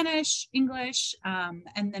Spanish, English,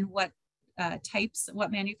 and then what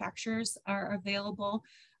what manufacturers are available.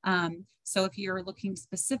 So if you're looking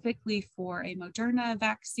specifically for a Moderna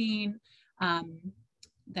vaccine,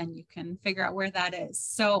 then you can figure out where that is.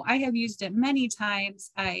 So I have used it many times.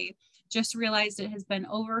 I just realized it has been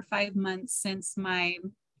over 5 months since my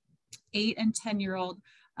 8 and 10-year-old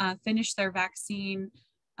finished their vaccine,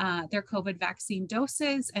 their COVID vaccine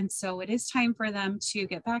doses. And so it is time for them to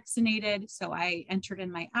get vaccinated. So I entered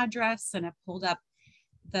in my address and I pulled up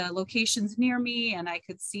the locations near me, and I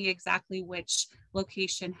could see exactly which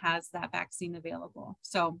location has that vaccine available.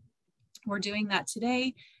 So we're doing that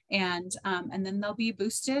today, and then they'll be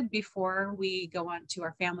boosted before we go on to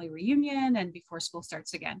our family reunion and before school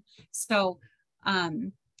starts again. So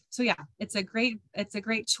so yeah, it's a great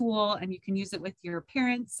tool, and you can use it with your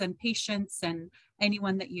parents and patients and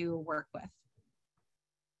anyone that you work with.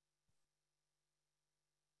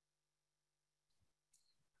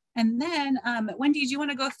 And then, Wendy, do you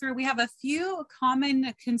want to go through? We have a few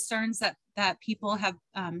common concerns that people have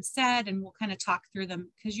said, and we'll kind of talk through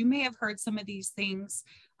them because you may have heard some of these things.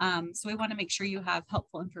 So we want to make sure you have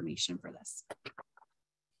helpful information for this.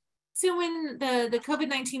 So when the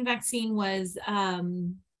COVID-19 vaccine was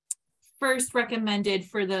first recommended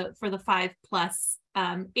for the 5+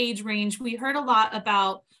 age range, we heard a lot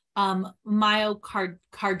about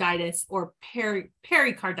myocarditis or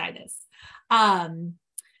pericarditis.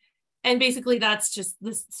 And basically that's just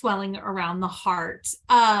the swelling around the heart.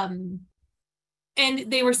 And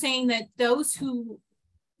they were saying that those who,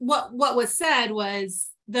 what was said was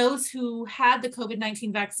those who had the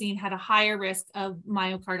COVID-19 vaccine had a higher risk of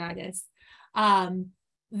myocarditis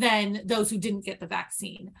than those who didn't get the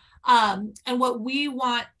vaccine. And what we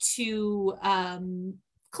want to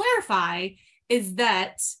clarify is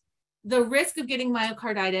that the risk of getting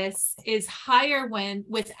myocarditis is higher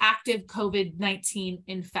with active COVID-19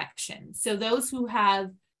 infection. So those who have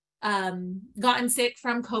gotten sick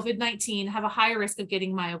from COVID-19 have a higher risk of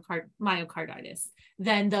getting myocarditis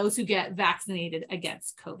than those who get vaccinated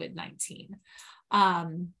against COVID-19. I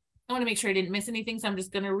want to make sure I didn't miss anything, so I'm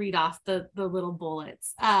just going to read off the little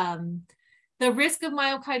bullets. The risk of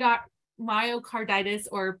myocarditis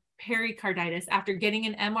or pericarditis after getting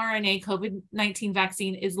an mRNA COVID-19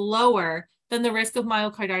 vaccine is lower than the risk of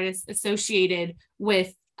myocarditis associated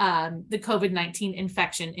with the COVID-19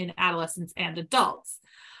 infection in adolescents and adults.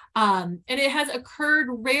 And it has occurred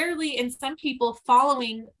rarely in some people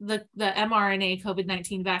following the mRNA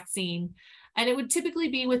COVID-19 vaccine, and it would typically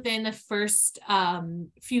be within the first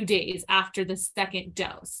few days after the second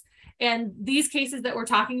dose. And these cases that we're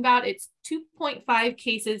talking about, it's 2.5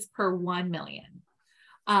 cases per 1 million.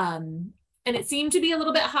 And it seemed to be a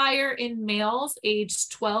little bit higher in males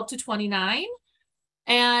aged 12 to 29.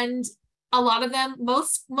 And a lot of them,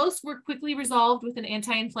 most were quickly resolved with an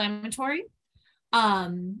anti-inflammatory.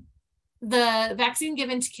 The vaccine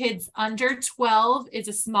given to kids under 12 is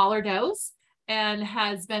a smaller dose and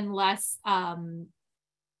has been less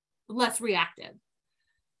reactive.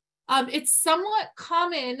 It's somewhat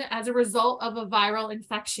common as a result of a viral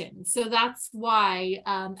infection. So that's why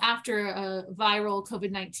after a viral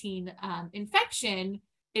COVID-19 infection,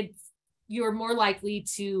 you're more likely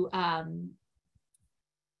to have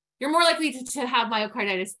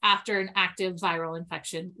myocarditis after an active viral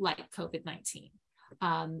infection like COVID-19.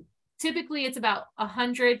 Typically, it's about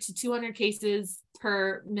 100 to 200 cases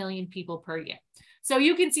per million people per year. So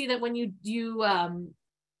you can see that when you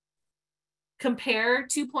compare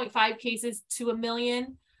 2.5 cases to a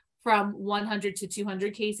million from 100 to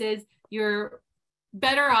 200 cases, you're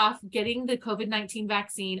better off getting the COVID-19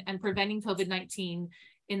 vaccine and preventing COVID-19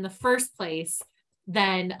 in the first place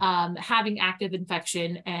than having active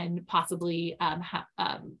infection and possibly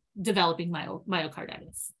developing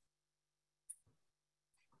myocarditis.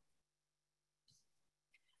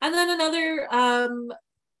 And then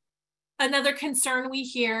Another concern we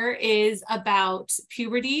hear is about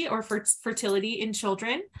puberty or fertility in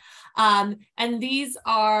children. And these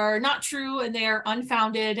are not true and they are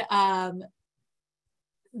unfounded.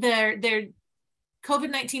 Their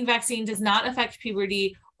COVID-19 vaccine does not affect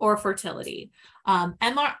puberty or fertility.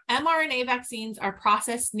 mRNA vaccines are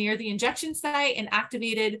processed near the injection site, and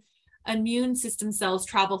activated immune system cells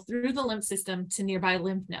travel through the lymph system to nearby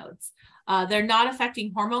lymph nodes. They're not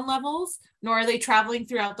affecting hormone levels, nor are they traveling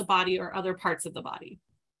throughout the body or other parts of the body.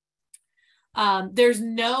 There's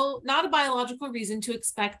not a biological reason to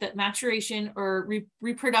expect that maturation or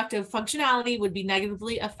reproductive functionality would be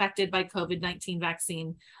negatively affected by COVID-19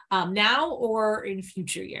 vaccine now or in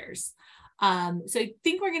future years. So I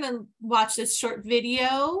think we're going to watch this short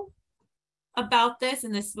video about this,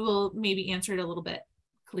 and this will maybe answer it a little bit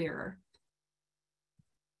clearer.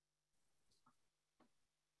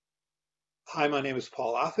 Hi, my name is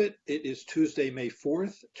Paul Offit. It is Tuesday, May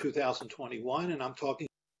 4th, 2021, and I'm talking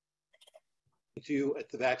to you at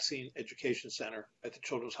the Vaccine Education Center at the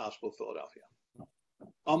Children's Hospital of Philadelphia.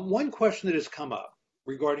 One question that has come up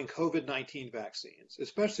regarding COVID-19 vaccines,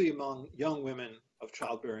 especially among young women of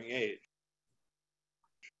childbearing age,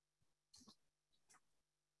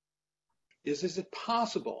 is it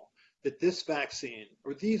possible that this vaccine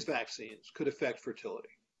or these vaccines could affect fertility,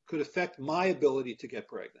 could affect my ability to get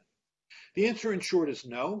pregnant? The answer in short is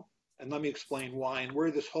no, and let me explain why and where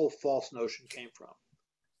this whole false notion came from.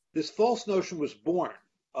 This false notion was born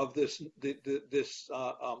of this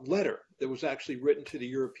letter that was actually written to the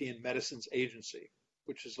European Medicines Agency,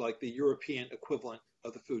 which is like the European equivalent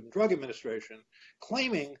of the Food and Drug Administration,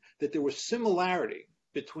 claiming that there was similarity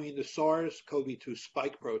between the SARS-CoV-2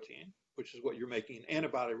 spike protein, which is what you're making an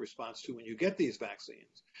antibody response to when you get these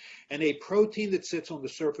vaccines, and a protein that sits on the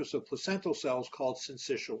surface of placental cells called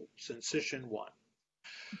syncytin-1.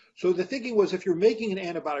 So the thinking was, if you're making an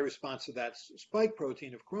antibody response to that spike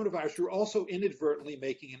protein of coronavirus, you're also inadvertently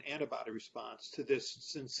making an antibody response to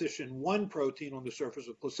this syncytin-1 protein on the surface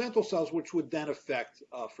of placental cells, which would then affect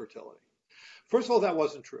fertility. First of all, that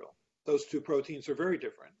wasn't true. Those two proteins are very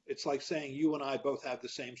different. It's like saying you and I both have the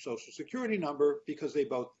same social security number because they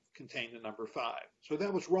both contain the number 5. So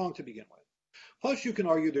that was wrong to begin with. Plus, you can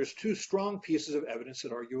argue there's two strong pieces of evidence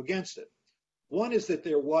that argue against it. One is that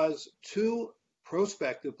there was 2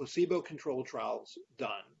 prospective placebo-controlled trials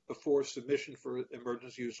done before submission for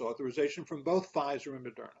emergency use authorization from both Pfizer and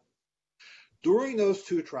Moderna. During those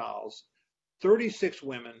 2 trials, 36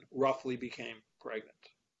 women roughly became pregnant.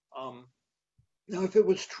 Now, if it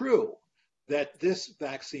was true that this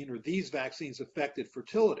vaccine or these vaccines affected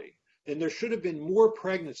fertility, then there should have been more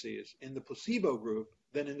pregnancies in the placebo group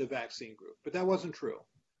than in the vaccine group. But that wasn't true.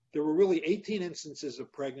 There were really 18 instances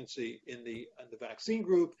of pregnancy in the vaccine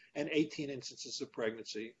group and 18 instances of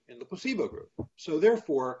pregnancy in the placebo group. So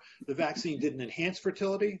therefore, the vaccine didn't enhance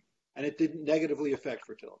fertility and it didn't negatively affect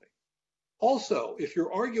fertility. Also, if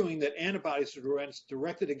you're arguing that antibodies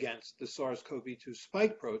directed against the SARS-CoV-2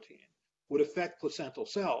 spike protein would affect placental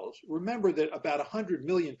cells, remember that about 100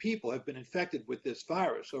 million people have been infected with this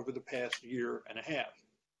virus over the past year and a half.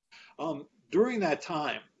 During that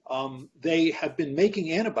time, they have been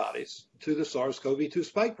making antibodies to the SARS-CoV-2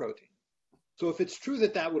 spike protein. So if it's true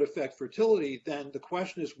that that would affect fertility, then the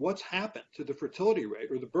question is what's happened to the fertility rate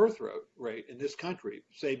or the birth rate in this country,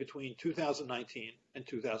 say between 2019 and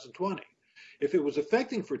 2020? If it was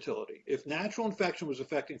affecting fertility, if natural infection was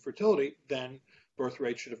affecting fertility, then birth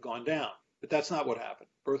rates should have gone down. But that's not what happened.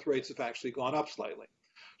 Birth rates have actually gone up slightly.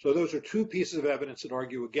 So those are 2 pieces of evidence that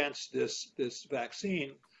argue against this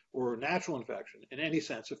vaccine or natural infection in any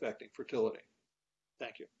sense affecting fertility.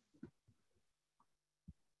 Thank you.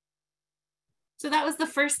 So that was the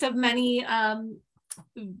first of many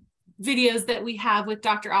videos that we have with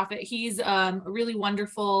Dr. Offit. He's a really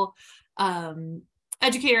wonderful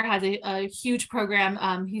educator, has a huge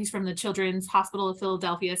program. He's from the Children's Hospital of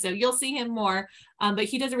Philadelphia, so you'll see him more, but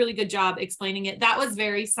he does a really good job explaining it. That was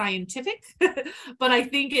very scientific, but I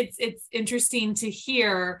think it's interesting to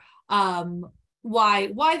hear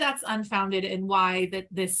why that's unfounded and why that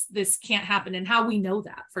this can't happen and how we know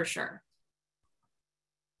that for sure.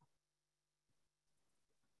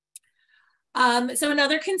 So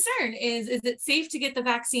another concern is it safe to get the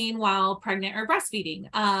vaccine while pregnant or breastfeeding?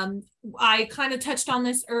 I kind of touched on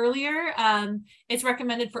this earlier. It's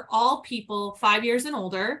recommended for all people 5 years and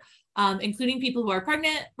older, including people who are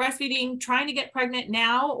pregnant, breastfeeding, trying to get pregnant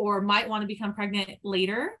now, or might want to become pregnant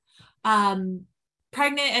later.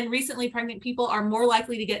 Pregnant and recently pregnant people are more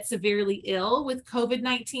likely to get severely ill with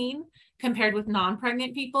COVID-19 compared with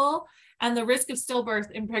non-pregnant people. And the risk of stillbirth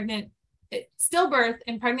in pregnant stillbirth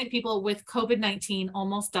in pregnant people with COVID-19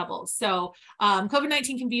 almost doubles. So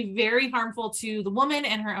COVID-19 can be very harmful to the woman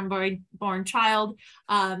and her unborn child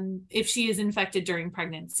if she is infected during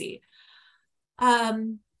pregnancy.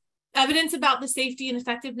 Evidence about the safety and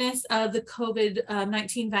effectiveness of the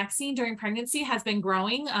COVID-19 vaccine during pregnancy has been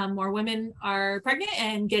growing. More women are pregnant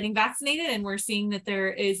and getting vaccinated, and we're seeing that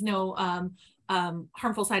there is no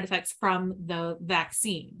harmful side effects from the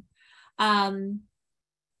vaccine.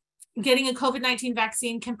 Getting a COVID-19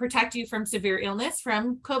 vaccine can protect you from severe illness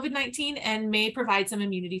from COVID-19 and may provide some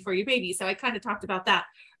immunity for your baby. So I kind of talked about that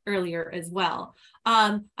earlier as well.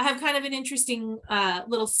 I have kind of an interesting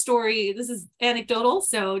little story. This is anecdotal,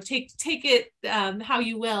 so take it how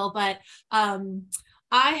you will, but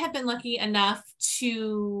I have been lucky enough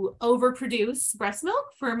to overproduce breast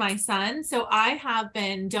milk for my son. So I have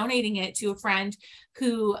been donating it to a friend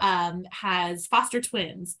who has foster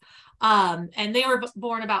twins. And they were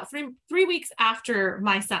born about three weeks after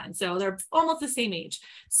my son. So they're almost the same age.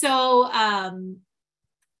 So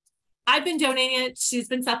I've been donating it. She's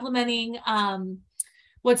been supplementing.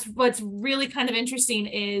 What's really kind of interesting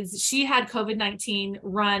is she had COVID-19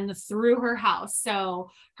 run through her house. So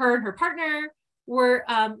her and her partner were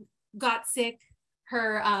got sick.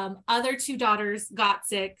 Her other two daughters got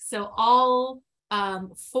sick. So all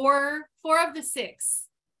four of the six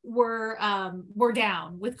were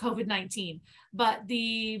down with COVID-19, but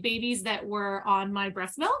the babies that were on my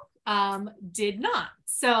breast milk did not.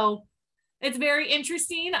 So it's very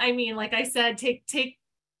interesting. I mean, like I said, take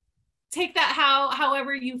that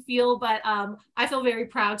however you feel, but I feel very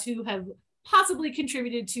proud to have possibly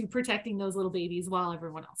contributed to protecting those little babies while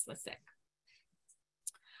everyone else was sick.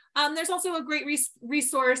 There's also a great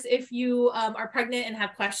resource if you are pregnant and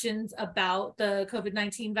have questions about the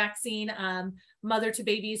COVID-19 vaccine. Mother to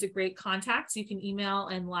Baby is a great contact. So you can email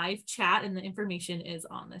and live chat, and the information is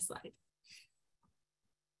on this slide.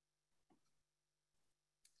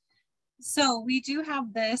 So we do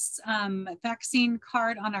have this vaccine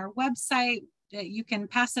card on our website. You can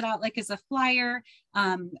pass it out like as a flyer.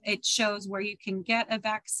 It shows where you can get a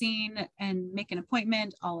vaccine and make an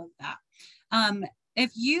appointment, all of that.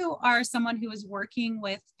 If you are someone who is working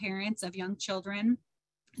with parents of young children,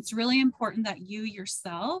 it's really important that you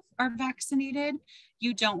yourself are vaccinated.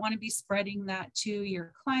 You don't want to be spreading that to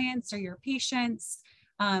your clients or your patients.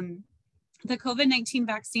 The COVID-19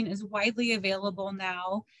 vaccine is widely available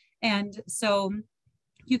now. And so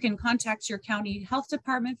you can contact your county health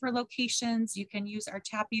department for locations. You can use our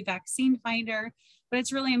TAPI vaccine finder, but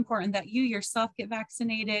it's really important that you yourself get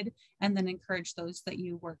vaccinated and then encourage those that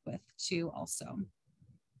you work with to also.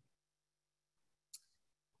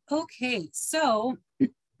 Okay, so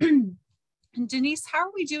Denise, how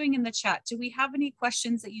are we doing in the chat? Do we have any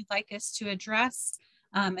questions that you'd like us to address?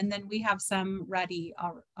 And then we have some ready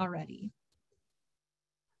already.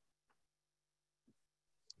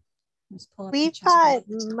 We've got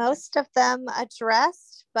most of them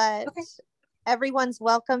addressed, but okay. Everyone's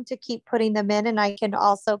welcome to keep putting them in, and I can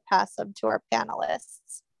also pass them to our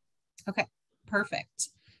panelists. Okay, perfect.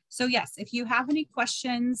 So yes, if you have any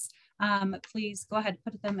questions, please go ahead and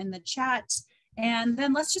put them in the chat. And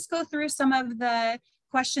then let's just go through some of the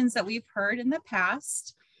questions that we've heard in the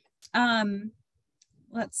past.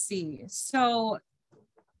 Let's see. So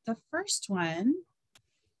the first one,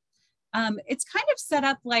 it's kind of set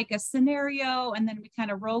up like a scenario, and then we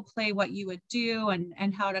kind of role play what you would do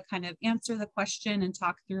and how to kind of answer the question and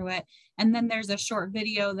talk through it. And then there's a short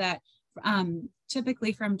video that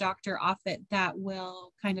typically from Dr. Offit that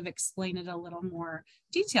will kind of explain it a little more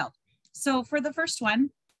detailed. So for the first one,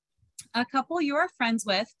 a couple you're friends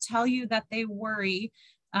with tell you that they worry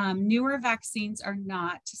newer vaccines are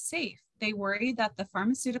not safe. They worry that the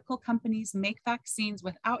pharmaceutical companies make vaccines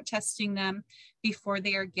without testing them before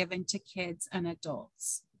they are given to kids and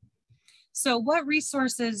adults. So what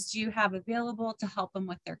resources do you have available to help them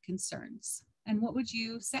with their concerns? And what would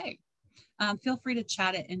you say? Feel free to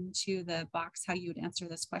chat it into the box how you would answer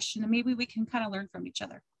this question, and maybe we can kind of learn from each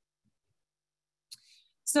other.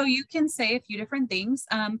 So you can say a few different things.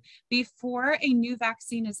 Before a new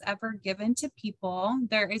vaccine is ever given to people,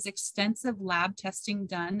 there is extensive lab testing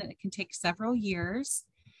done, and it can take several years.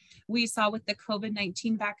 We saw with the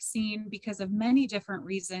COVID-19 vaccine, because of many different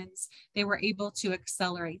reasons, they were able to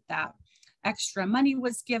accelerate that. Extra money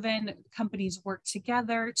was given, companies worked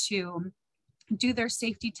together to do their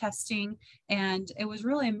safety testing, and it was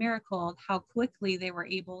really a miracle how quickly they were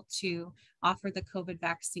able to offer the COVID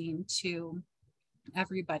vaccine to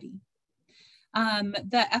everybody.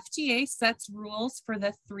 The FDA sets rules for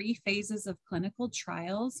the 3 phases of clinical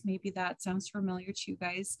trials. Maybe that sounds familiar to you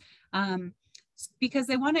guys. because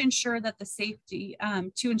they want to ensure that the safety,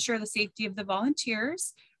 of the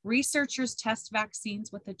volunteers. Researchers test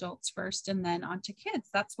vaccines with adults first and then onto kids.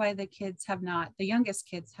 That's why the youngest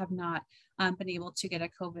kids have not been able to get a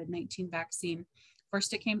COVID-19 vaccine.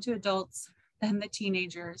 First, it came to adults, then the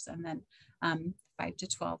teenagers, and then 5 to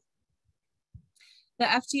 12. The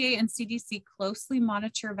FDA and CDC closely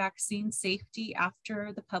monitor vaccine safety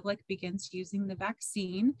after the public begins using the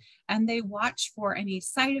vaccine, and they watch for any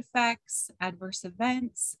side effects, adverse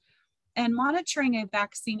events, and monitoring a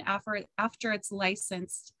vaccine after it's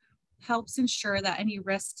licensed helps ensure that any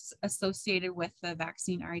risks associated with the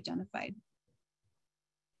vaccine are identified.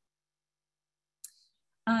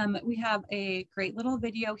 We have a great little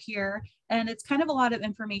video here, and it's kind of a lot of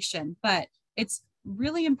information, but it's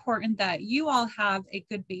really important that you all have a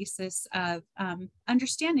good basis of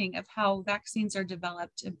understanding of how vaccines are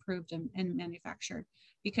developed, improved, and manufactured,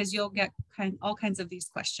 because you'll get all kinds of these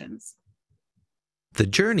questions. The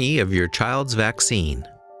journey of your child's vaccine.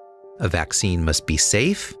 A vaccine must be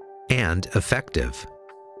safe and effective.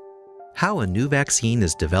 How a new vaccine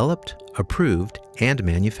is developed, approved, and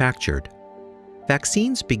manufactured.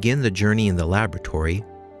 Vaccines begin the journey in the laboratory,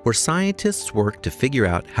 where scientists work to figure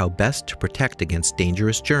out how best to protect against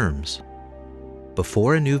dangerous germs.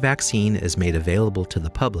 Before a new vaccine is made available to the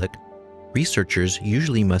public, researchers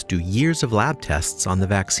usually must do years of lab tests on the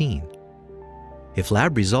vaccine. If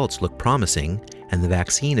lab results look promising and the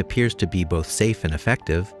vaccine appears to be both safe and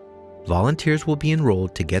effective, volunteers will be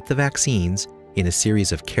enrolled to get the vaccines in a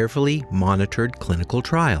series of carefully monitored clinical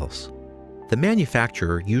trials. The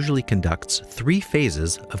manufacturer usually conducts 3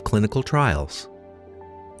 phases of clinical trials.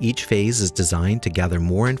 Each phase is designed to gather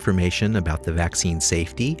more information about the vaccine's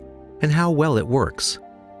safety and how well it works.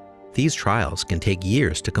 These trials can take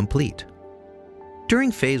years to complete.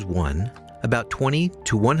 During phase 1, about 20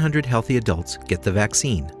 to 100 healthy adults get the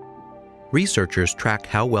vaccine. Researchers track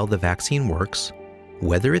how well the vaccine works,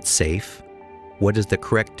 whether it's safe, what is the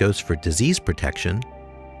correct dose for disease protection,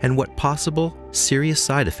 and what possible serious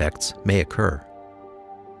side effects may occur.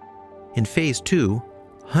 In phase 2,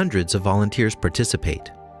 hundreds of volunteers participate.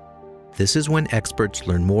 This is when experts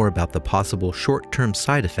learn more about the possible short-term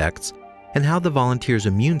side effects and how the volunteers'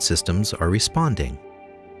 immune systems are responding.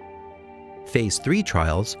 Phase 3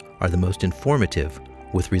 trials are the most informative,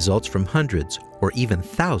 with results from hundreds or even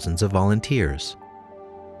thousands of volunteers.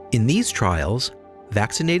 In these trials,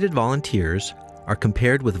 vaccinated volunteers are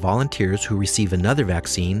compared with volunteers who receive another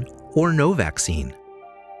vaccine or no vaccine.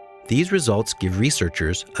 These results give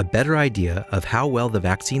researchers a better idea of how well the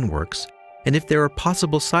vaccine works and if there are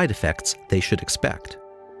possible side effects they should expect.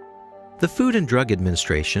 The Food and Drug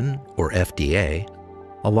Administration, or FDA,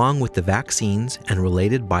 along with the Vaccines and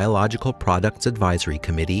Related Biological Products Advisory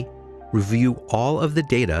Committee, review all of the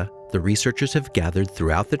data the researchers have gathered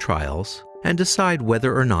throughout the trials and decide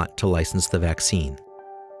whether or not to license the vaccine.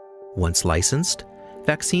 Once licensed,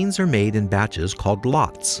 vaccines are made in batches called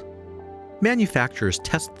lots. Manufacturers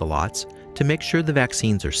test the lots to make sure the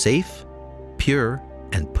vaccines are safe, pure,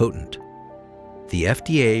 and potent. The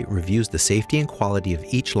FDA reviews the safety and quality of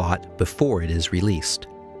each lot before it is released.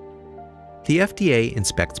 The FDA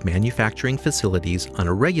inspects manufacturing facilities on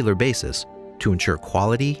a regular basis to ensure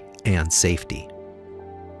quality and safety.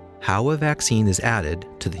 How a vaccine is added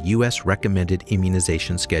to the U.S. recommended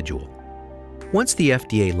immunization schedule. Once the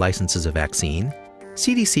FDA licenses a vaccine,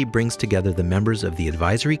 CDC brings together the members of the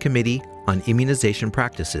Advisory Committee on Immunization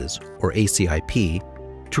Practices, or ACIP,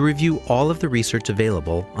 to review all of the research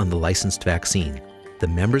available on the licensed vaccine. The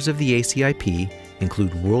members of the ACIP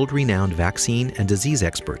include world-renowned vaccine and disease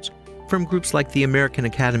experts from groups like the American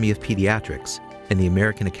Academy of Pediatrics and the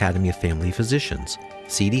American Academy of Family Physicians,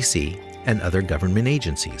 CDC, and other government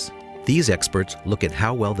agencies. These experts look at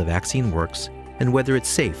how well the vaccine works and whether it's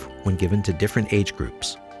safe when given to different age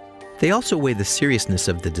groups. They also weigh the seriousness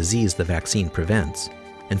of the disease the vaccine prevents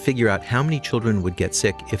and figure out how many children would get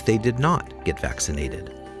sick if they did not get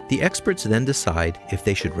vaccinated. The experts then decide if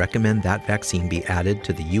they should recommend that vaccine be added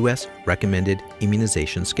to the U.S. recommended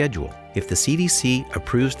immunization schedule. If the CDC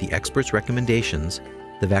approves the experts' recommendations,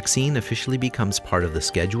 the vaccine officially becomes part of the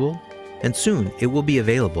schedule, and soon it will be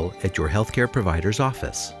available at your healthcare provider's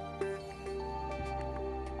office.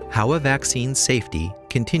 How a vaccine's safety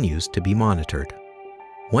continues to be monitored.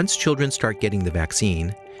 Once children start getting the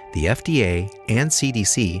vaccine, the FDA and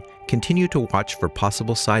CDC continue to watch for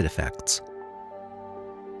possible side effects.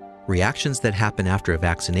 Reactions that happen after a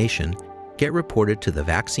vaccination get reported to the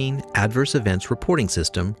Vaccine Adverse Events Reporting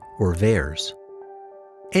System, or VAERS.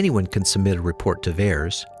 Anyone can submit a report to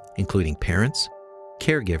VAERS, including parents,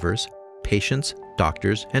 caregivers, patients,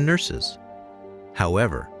 doctors, and nurses.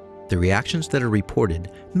 However, The reactions that are reported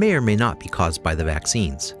may or may not be caused by the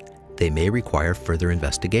vaccines. They may require further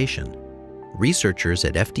investigation. Researchers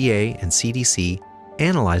at FDA and CDC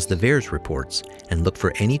analyze the VAERS reports and look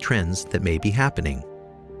for any trends that may be happening.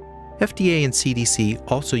 FDA and CDC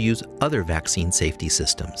also use other vaccine safety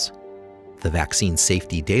systems. The Vaccine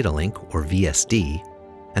Safety Data Link, or VSD,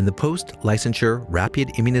 and the Post-Licensure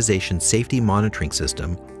Rapid Immunization Safety Monitoring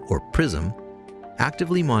System, or PRISM,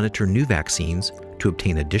 actively monitor new vaccines to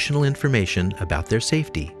obtain additional information about their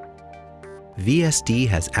safety. VSD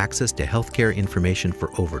has access to healthcare information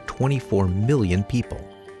for over 24 million people.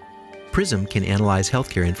 PRISM can analyze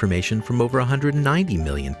healthcare information from over 190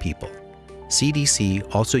 million people.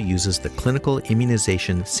 CDC also uses the Clinical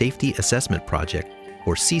Immunization Safety Assessment Project,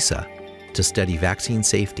 or CISA, to study vaccine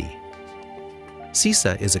safety.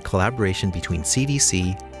 CISA is a collaboration between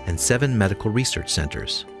CDC and 7 medical research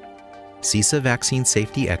centers. CISA vaccine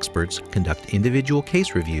safety experts conduct individual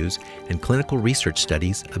case reviews and clinical research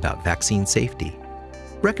studies about vaccine safety.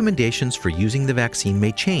 Recommendations for using the vaccine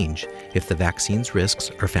may change if the vaccine's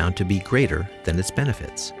risks are found to be greater than its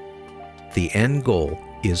benefits. The end goal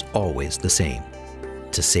is always the same: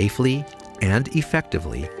 to safely and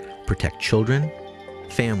effectively protect children,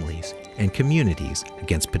 families, and communities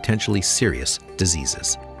against potentially serious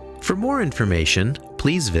diseases. For more information,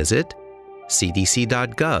 please visit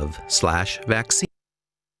cdc.gov/vaccine.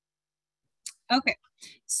 Okay,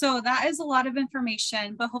 so that is a lot of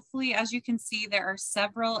information, but hopefully, as you can see, there are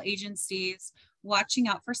several agencies watching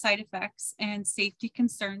out for side effects and safety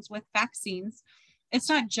concerns with vaccines. It's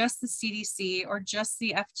not just the CDC or just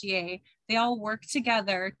the FDA. They all work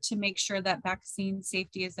together to make sure that vaccine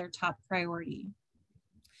safety is their top priority.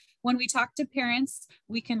 When we talk to parents,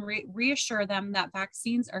 we can reassure them that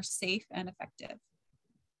vaccines are safe and effective.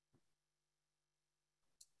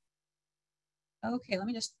 Okay, let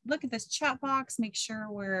me just look at this chat box, make sure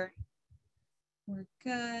we're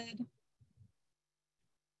good.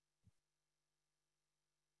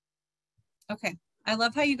 Okay, I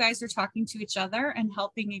love how you guys are talking to each other and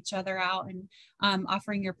helping each other out and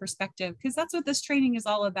offering your perspective, because that's what this training is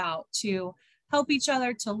all about, to help each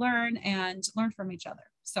other, to learn and learn from each other.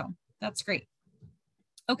 So that's great.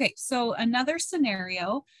 Okay, so another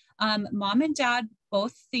scenario, mom and dad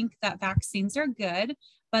both think that vaccines are good,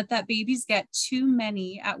 but that babies get too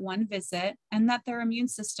many at one visit and that their immune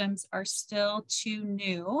systems are still too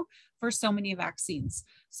new for so many vaccines.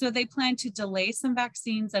 So they plan to delay some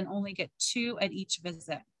vaccines and only get 2 at each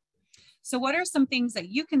visit. So what are some things that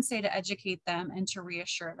you can say to educate them and to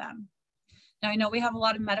reassure them? Now, I know we have a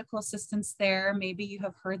lot of medical assistants there. Maybe you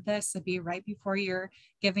have heard this, it'd be right before you're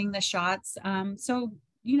giving the shots. So,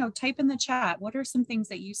 you know, type in the chat, what are some things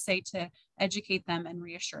that you say to educate them and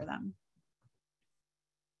reassure them?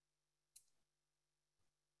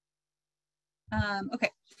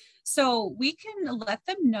 Okay, so we can let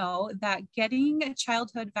them know that getting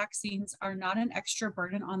childhood vaccines are not an extra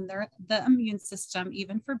burden on the immune system,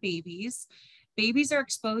 even for babies. Babies are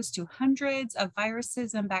exposed to hundreds of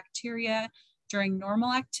viruses and bacteria during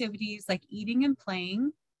normal activities like eating and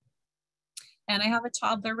playing. And I have a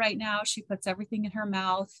toddler right now. She puts everything in her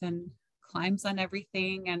mouth and climbs on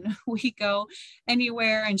everything, and we go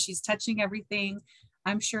anywhere and she's touching everything.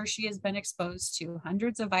 I'm sure she has been exposed to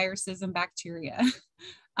hundreds of viruses and bacteria.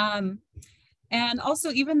 And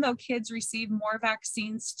also, even though kids receive more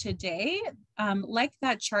vaccines today, like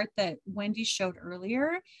that chart that Wendy showed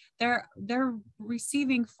earlier, they're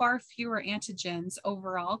receiving far fewer antigens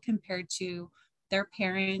overall compared to their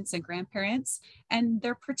parents and grandparents, and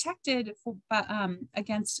they're protected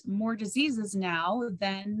against more diseases now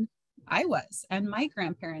than I was and my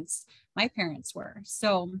parents were.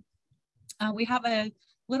 So we have a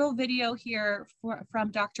little video here from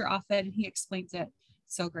Dr. Offit, and he explains it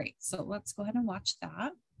so great. So let's go ahead and watch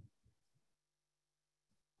that.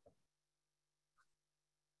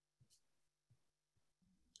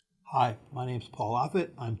 Hi, my name is Paul Offit.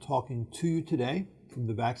 I'm talking to you today from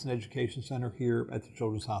the Vaccine Education Center here at the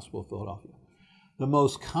Children's Hospital of Philadelphia. The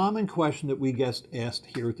most common question that we get asked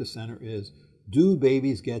here at the center is, do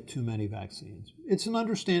babies get too many vaccines? It's an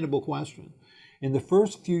understandable question. In the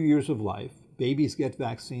first few years of life, babies get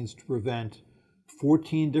vaccines to prevent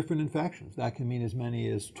 14 different infections. That can mean as many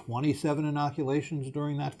as 27 inoculations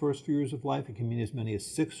during that first few years of life. It can mean as many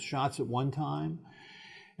as 6 shots at one time.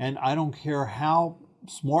 And I don't care how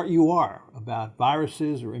smart you are about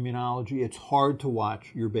viruses or immunology, it's hard to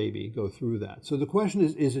watch your baby go through that. So the question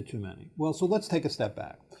is it too many? Well, so let's take a step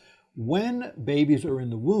back. When babies are in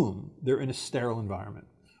the womb, they're in a sterile environment.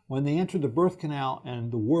 When they enter the birth canal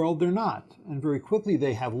and the world, they're not. And very quickly,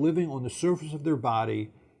 they have living on the surface of their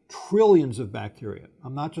body trillions of bacteria.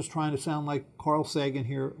 I'm not just trying to sound like Carl Sagan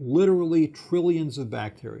here, literally trillions of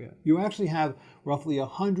bacteria. You actually have roughly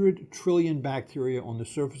 100 trillion bacteria on the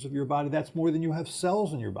surface of your body. That's more than you have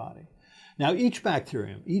cells in your body. Now, each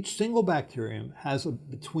single bacterium has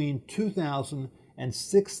between 2,000 and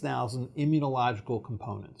 6,000 immunological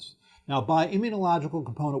components. Now, by immunological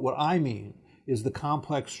component, what I mean is the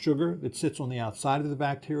complex sugar that sits on the outside of the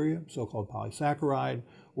bacteria, so-called polysaccharide,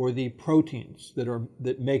 or the proteins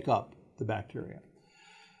that make up the bacteria.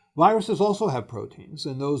 Viruses also have proteins,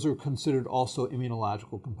 and those are considered also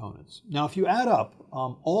immunological components. Now, if you add up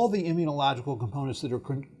all the immunological components that are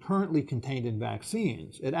currently contained in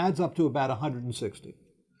vaccines, it adds up to about 160.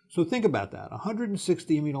 So think about that,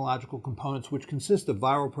 160 immunological components which consist of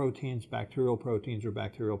viral proteins, or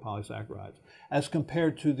bacterial polysaccharides, as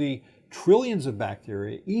compared to the trillions of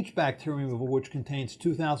bacteria, each bacterium of which contains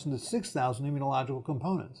 2,000 to 6,000 immunological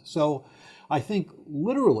components. So I think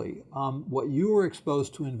literally what you are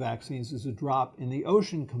exposed to in vaccines is a drop in the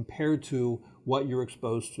ocean compared to what you're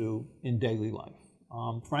exposed to in daily life.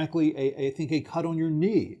 Frankly, I think a cut on your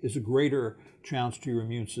knee is a greater challenge to your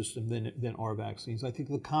immune system than are vaccines. I think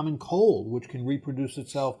the common cold, which can reproduce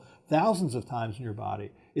itself thousands of times in your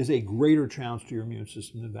body, is a greater challenge to your immune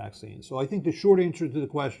system than vaccines. So I think the short answer to the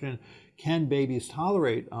question, can babies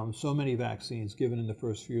tolerate so many vaccines given in the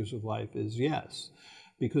first few years of life, is yes.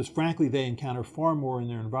 Because frankly, they encounter far more in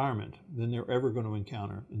their environment than they're ever going to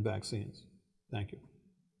encounter in vaccines. Thank you.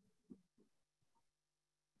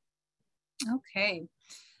 Okay.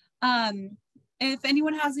 If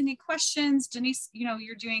anyone has any questions, Denise,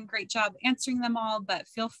 you're doing a great job answering them all, but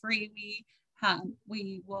feel free.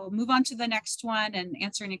 We will move on to the next one and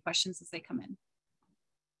answer any questions as they come in.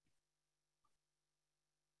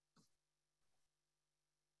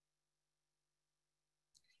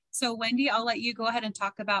 So Wendy, I'll let you go ahead and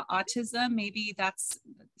talk about autism. Maybe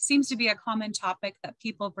seems to be a common topic that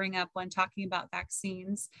people bring up when talking about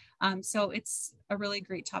vaccines. So it's a really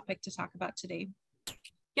great topic to talk about today.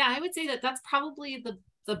 Yeah, I would say that that's probably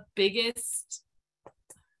the biggest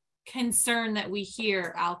concern that we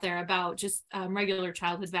hear out there about just regular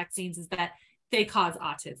childhood vaccines is that they cause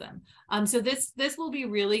autism. So this will be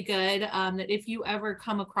really good that if you ever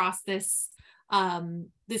come across this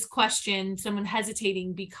question, someone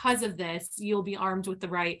hesitating because of this, you'll be armed with the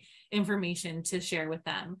right information to share with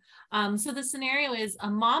them. So the scenario is a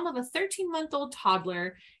mom of a 13-month-old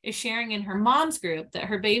toddler is sharing in her mom's group that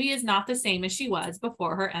her baby is not the same as she was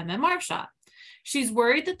before her MMR shot. She's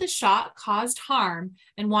worried that the shot caused harm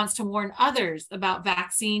and wants to warn others about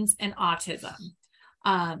vaccines and autism.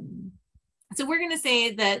 So we're going to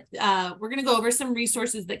say that we're going to go over some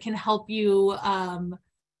resources that can help you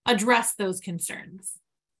address those concerns.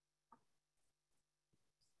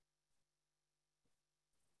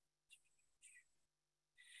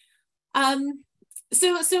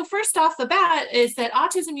 So first off the bat is that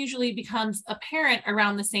autism usually becomes apparent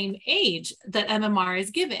around the same age that MMR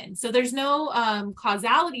is given. So there's no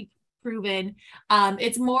causality proven.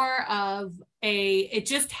 It's more of it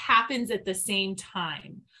just happens at the same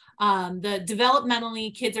time. The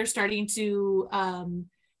developmentally, kids are starting to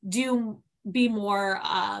be more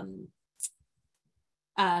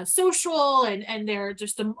social and they're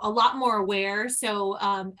just a lot more aware. So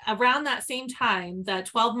around that same time, that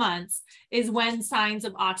 12 months is when signs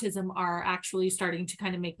of autism are actually starting to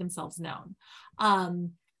kind of make themselves known.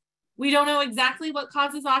 We don't know exactly what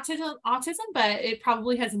causes autism, but it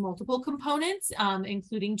probably has multiple components,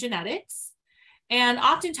 including genetics. And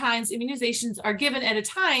oftentimes immunizations are given at a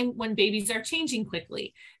time when babies are changing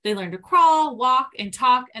quickly. They learn to crawl, walk, and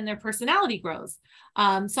talk, and their personality grows.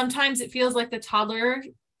 Sometimes it feels like the toddler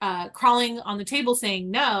crawling on the table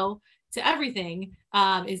saying no to everything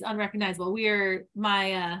is unrecognizable.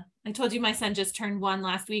 I told you my son just turned 1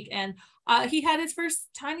 last week, and he had his first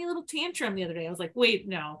tiny little tantrum the other day. I was like, wait,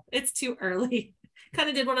 no, it's too early. Kind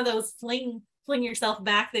of did one of those fling yourself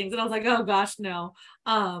back things. And I was like, oh gosh, no.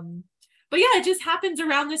 But yeah, it just happens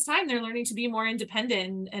around this time. They're learning to be more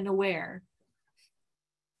independent and aware.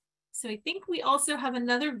 So I think we also have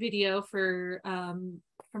another video from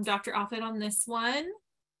Dr. Offit on this one.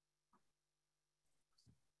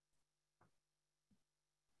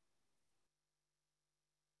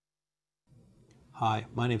 Hi,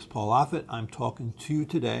 my name is Paul Offit. I'm talking to you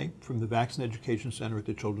today from the Vaccine Education Center at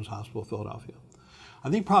the Children's Hospital of Philadelphia. I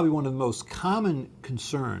think probably one of the most common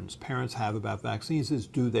concerns parents have about vaccines is,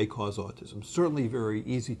 do they cause autism? Certainly very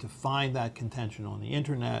easy to find that contention on the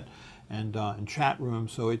internet and in chat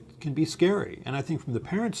rooms, so it can be scary. And I think from the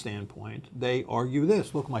parent standpoint, they argue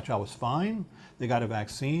this: look, my child was fine, they got a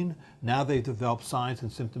vaccine, now they've developed signs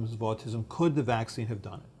and symptoms of autism. Could the vaccine have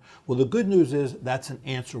done it? Well, the good news is that's an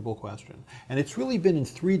answerable question. And it's really been in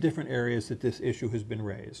three different areas that this issue has been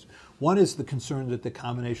raised. One is the concern that the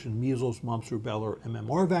combination measles, mumps, rubella, or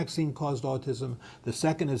MMR vaccine caused autism. The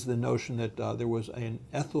second is the notion that there was an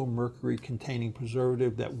ethyl mercury containing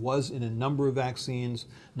preservative that was in a number of vaccines.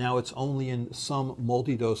 Now it's only in some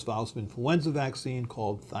multi-dose vials of influenza vaccine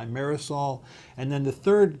called thimerosal. And then the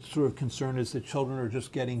third sort of concern is that children are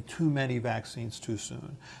just getting too many vaccines too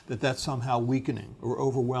soon, that that's somehow weakening or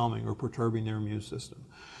overwhelming or perturbing their immune system.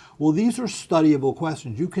 Well, these are studyable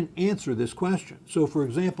questions. You can answer this question. So, for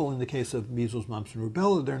example, in the case of measles, mumps, and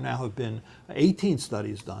rubella, there now have been 18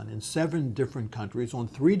 studies done in 7 different countries on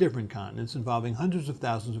 3 different continents involving hundreds of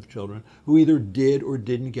thousands of children who either did or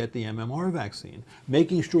didn't get the MMR vaccine,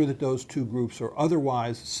 making sure that those 2 groups are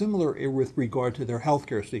otherwise similar with regard to their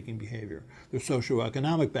healthcare seeking behavior, their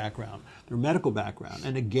socioeconomic background, their medical background.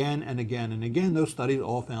 And again and again and again, those studies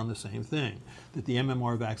all found the same thing, that the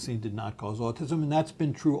MMR vaccine did not cause autism, and that's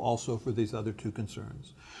been true also for these other 2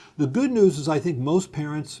 concerns. The good news is I think most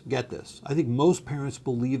parents get this. I think most parents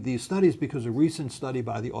believe these studies because a recent study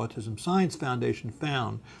by the Autism Science Foundation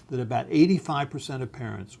found that about 85% of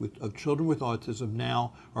parents of children with autism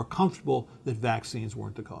now are comfortable that vaccines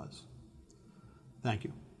weren't the cause. Thank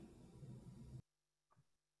you.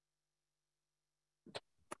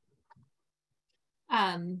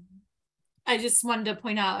 I just wanted to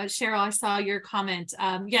point out, Cheryl, I saw your comment.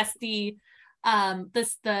 Yes, the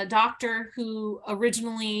doctor who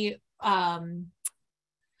originally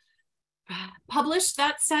published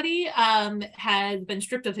that study had been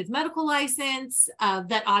stripped of his medical license,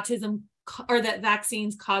 that autism or that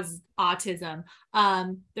vaccines cause autism.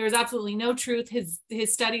 There was absolutely no truth.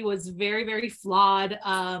 His study was very, very flawed.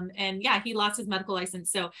 And yeah, he lost his medical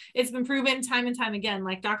license. So it's been proven time and time again,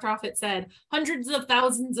 like Dr. Offit said, hundreds of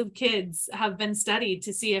thousands of kids have been studied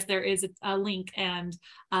to see if there is a link. And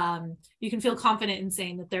you can feel confident in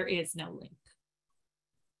saying that there is no link.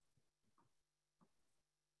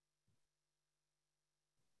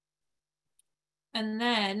 And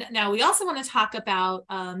then now we also want to talk about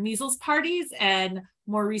measles parties, and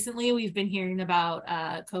more recently we've been hearing about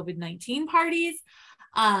COVID-19 parties.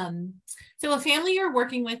 So a family you're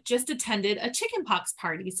working with just attended a chickenpox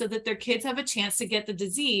party so that their kids have a chance to get the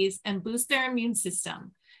disease and boost their immune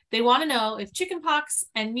system. They want to know if chickenpox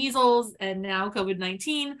and measles and now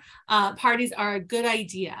COVID-19 parties are a good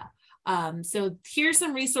idea. So here's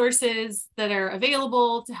some resources that are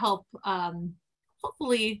available to help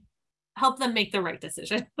hopefully help them make the right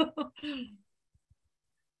decision.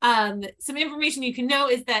 Some information you can know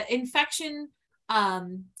is that infection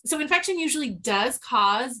usually does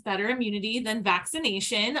cause better immunity than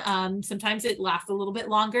vaccination. Sometimes it lasts a little bit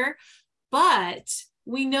longer, but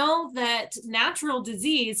we know that natural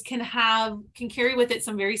disease can carry with it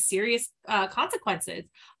some very serious consequences.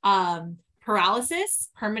 Paralysis,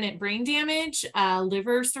 permanent brain damage,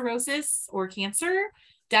 liver cirrhosis or cancer,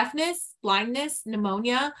 deafness, blindness,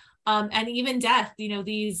 pneumonia, and even death. You know,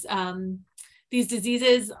 these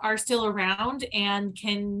diseases are still around and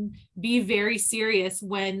can be very serious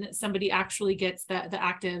when somebody actually gets the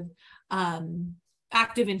active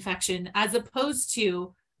infection as opposed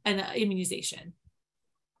to an immunization.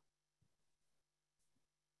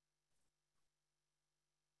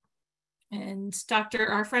 And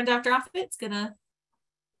our friend Dr. Offit's gonna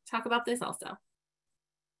talk about this also.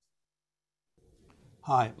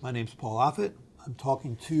 Hi, my name's Paul Offit. I'm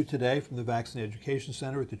talking to you today from the Vaccine Education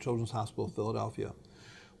Center at the Children's Hospital of Philadelphia.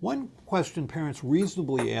 One question parents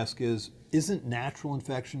reasonably ask is, isn't natural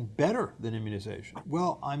infection better than immunization?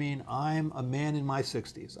 Well, I mean, I'm a man in my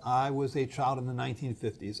 60s. I was a child in the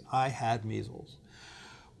 1950s. I had measles.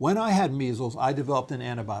 When I had measles, I developed an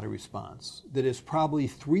antibody response that is probably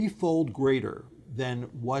 3-fold greater than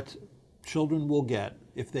what children will get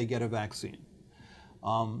if they get a vaccine.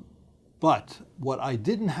 But what I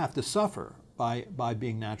didn't have to suffer by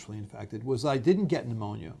being naturally infected was I didn't get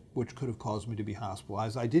pneumonia, which could have caused me to be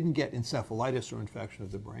hospitalized. I didn't get encephalitis or infection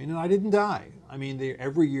of the brain, and I didn't die. I mean,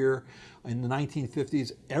 every year in the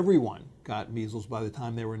 1950s, everyone got measles by the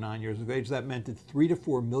time they were 9 years of age. That meant that 3 to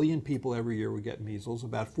 4 million people every year would get measles.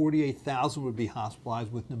 About 48,000 would be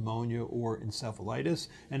hospitalized with pneumonia or encephalitis,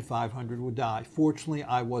 and 500 would die. Fortunately,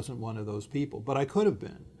 I wasn't one of those people, but I could have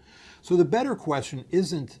been. So the better question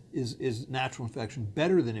isn't, is natural infection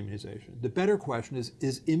better than immunization? The better question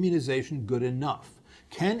is immunization good enough?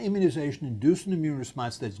 Can immunization induce an immune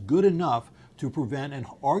response that's good enough to prevent and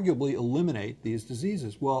arguably eliminate these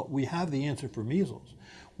diseases? Well, we have the answer for measles.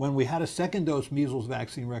 When we had a second dose measles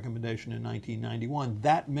vaccine recommendation in 1991,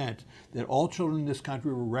 that meant that all children in this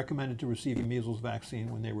country were recommended to receive a measles vaccine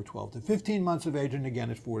when they were 12 to 15 months of age, and again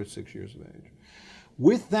at 4 to 6 years of age.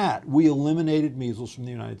 With that, we eliminated measles from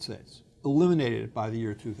the United States, eliminated it by the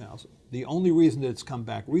year 2000. The only reason that it's come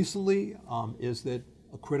back recently is that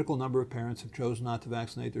a critical number of parents have chosen not to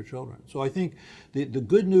vaccinate their children. So I think the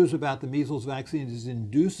good news about the measles vaccine is it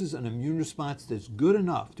induces an immune response that's good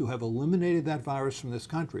enough to have eliminated that virus from this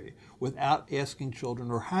country without asking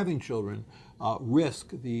children or having children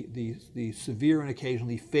risk the severe and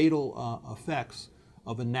occasionally fatal effects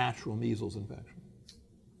of a natural measles infection.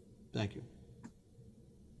 Thank you.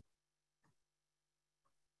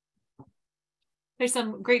 There's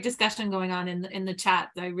some great discussion going on in the chat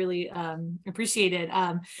that I really appreciate it.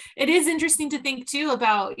 It is interesting to think too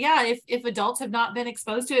about, yeah, if adults have not been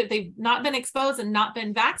exposed to it, they've not been exposed and not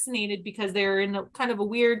been vaccinated because they're in a kind of a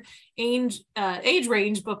weird age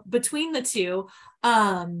range between the two,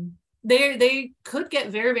 they could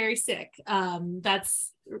get very, very sick.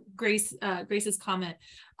 That's Grace's comment.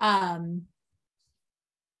 And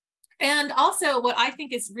also what I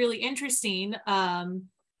think is really interesting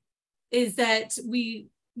is that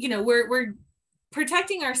we're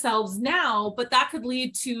protecting ourselves now, but that could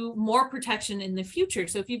lead to more protection in the future.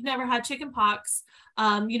 So if you've never had chickenpox,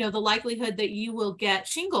 the likelihood that you will get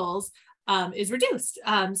shingles is reduced.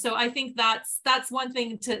 So I think that's one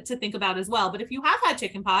thing to think about as well. But if you have had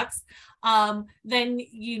chickenpox, then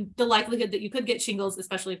the likelihood that you could get shingles,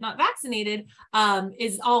 especially if not vaccinated,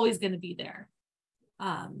 is always going to be there.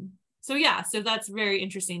 So yeah, so that's very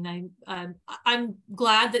interesting. I'm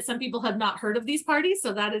glad that some people have not heard of these parties,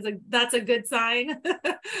 so that's a good sign.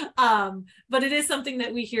 But it is something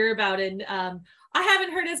that we hear about, and I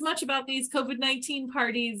haven't heard as much about these COVID-19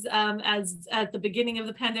 parties as at the beginning of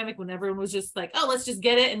the pandemic, when everyone was just like, oh, let's just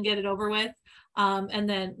get it and get it over with, and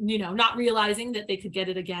then not realizing that they could get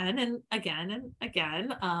it again and again and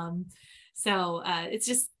again. So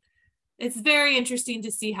it's very interesting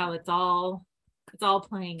to see how it's all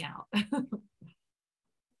playing out.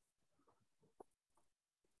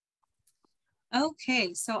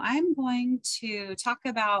 Okay, so I'm going to talk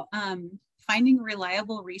about finding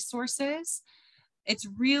reliable resources. It's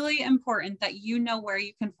really important that you know where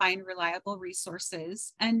you can find reliable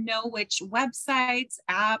resources and know which websites,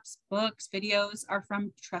 apps, books, videos are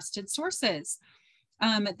from trusted sources.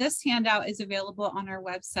 This handout is available on our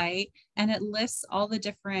website, and it lists all the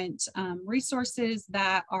different resources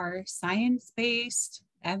that are science-based,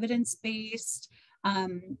 evidence-based,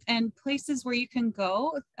 and places where you can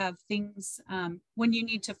go of things when you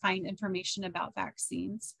need to find information about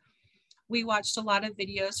vaccines. We watched a lot of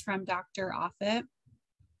videos from Dr. Offit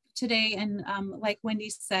today, and like Wendy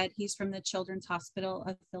said, he's from the Children's Hospital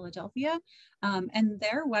of Philadelphia, and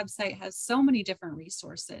their website has so many different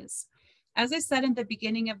resources. As I said in the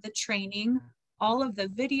beginning of the training, all of the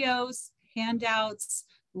videos, handouts,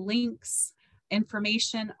 links,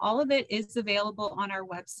 information, all of it is available on our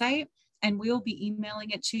website, and we'll be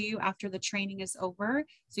emailing it to you after the training is over.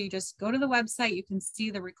 So you just go to the website, you can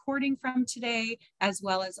see the recording from today, as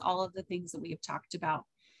well as all of the things that we have talked about.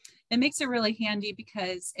 It makes it really handy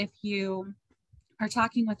because if you are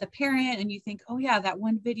talking with a parent and you think, oh yeah, that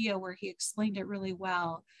one video where he explained it really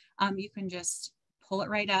well, you can just pull it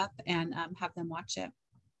right up and have them watch it.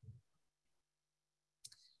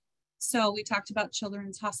 So we talked about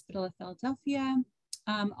Children's Hospital of Philadelphia.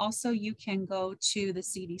 Also, you can go to the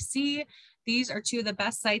CDC. These are two of the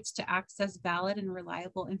best sites to access valid and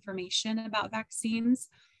reliable information about vaccines.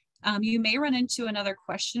 You may run into another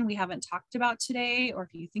question we haven't talked about today, or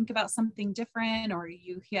if you think about something different, or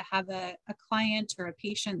you have a client or a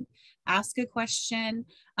patient ask a question.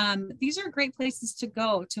 These are great places to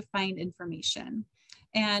go to find information.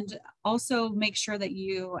 And also make sure that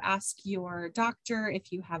you ask your doctor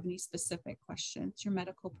if you have any specific questions, your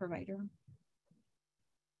medical provider.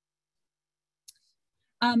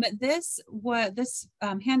 This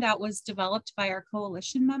handout was developed by our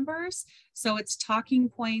coalition members. So it's talking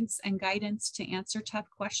points and guidance to answer tough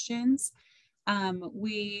questions.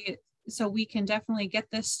 So we can definitely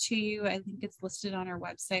get this to you. I think it's listed on our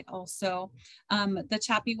website also. The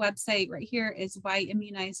CHAPI website right here is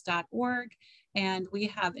whyimmunize.org. And we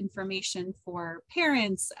have information for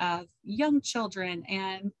parents of young children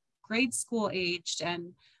and grade school aged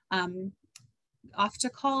and off to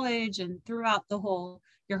college and throughout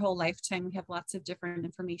your whole lifetime. We have lots of different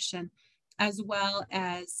information, as well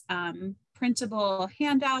as printable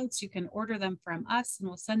handouts. You can order them from us and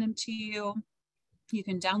we'll send them to you. You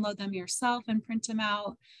can download them yourself and print them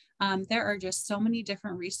out. There are just so many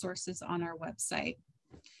different resources on our website.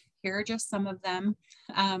 Here are just some of them.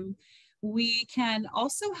 We can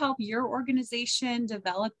also help your organization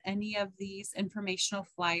develop any of these informational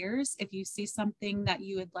flyers. If you see something that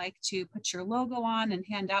you would like to put your logo on and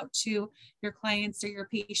hand out to your clients or your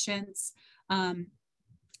patients,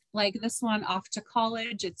 like this one, off to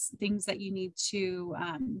college. It's things that you need to,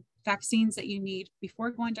 vaccines that you need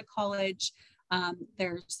before going to college.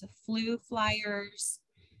 There's the flu flyers,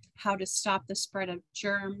 how to stop the spread of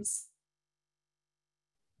germs,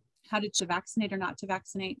 how to vaccinate or not to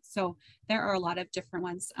vaccinate. So there are a lot of different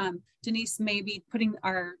ones. Denise may be putting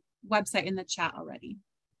our website in the chat already.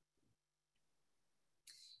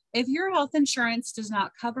 If your health insurance does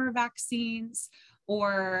not cover vaccines,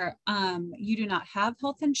 or you do not have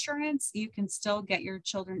health insurance, you can still get your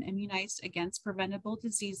children immunized against preventable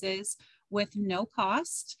diseases with no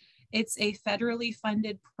cost. It's a federally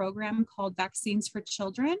funded program called Vaccines for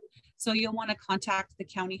Children. So you'll want to contact the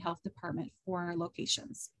county health department for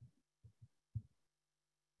locations.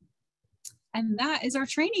 And that is our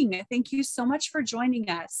training. Thank you so much for joining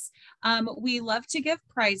us. We love to give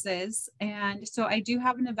prizes. And so I do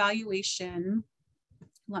have an evaluation.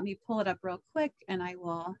 Let me pull it up real quick and I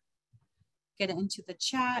will get it into the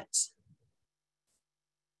chat.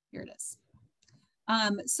 Here it is.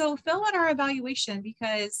 So fill out our evaluation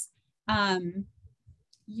because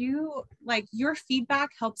your feedback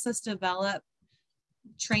helps us develop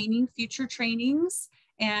future trainings,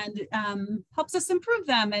 and helps us improve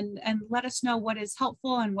them and let us know what is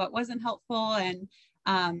helpful and what wasn't helpful. And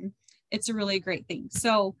it's a really great thing.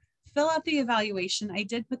 So fill out the evaluation. I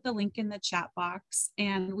did put the link in the chat box,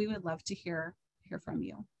 and we would love to hear from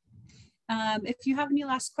you. If you have any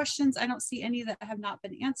last questions, I don't see any that have not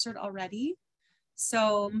been answered already.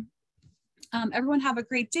 So everyone have a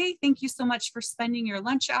great day. Thank you so much for spending your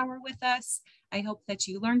lunch hour with us. I hope that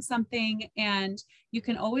you learned something, and you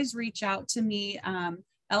can always reach out to me,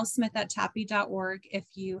 lsmith@tappy.org, if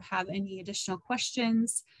you have any additional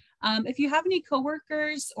questions. If you have any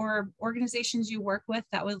coworkers or organizations you work with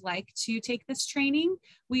that would like to take this training,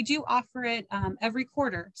 we do offer it every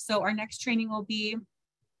quarter. So our next training will be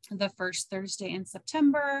the first Thursday in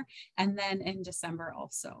September, and then in December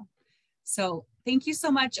also. So thank you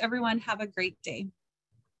so much, everyone. Have a great day.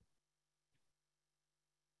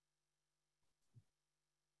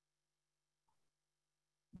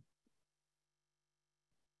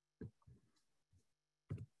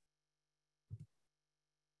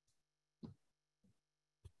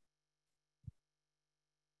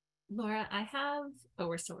 Laura, I have, oh,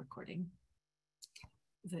 we're still recording.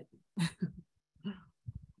 Is it?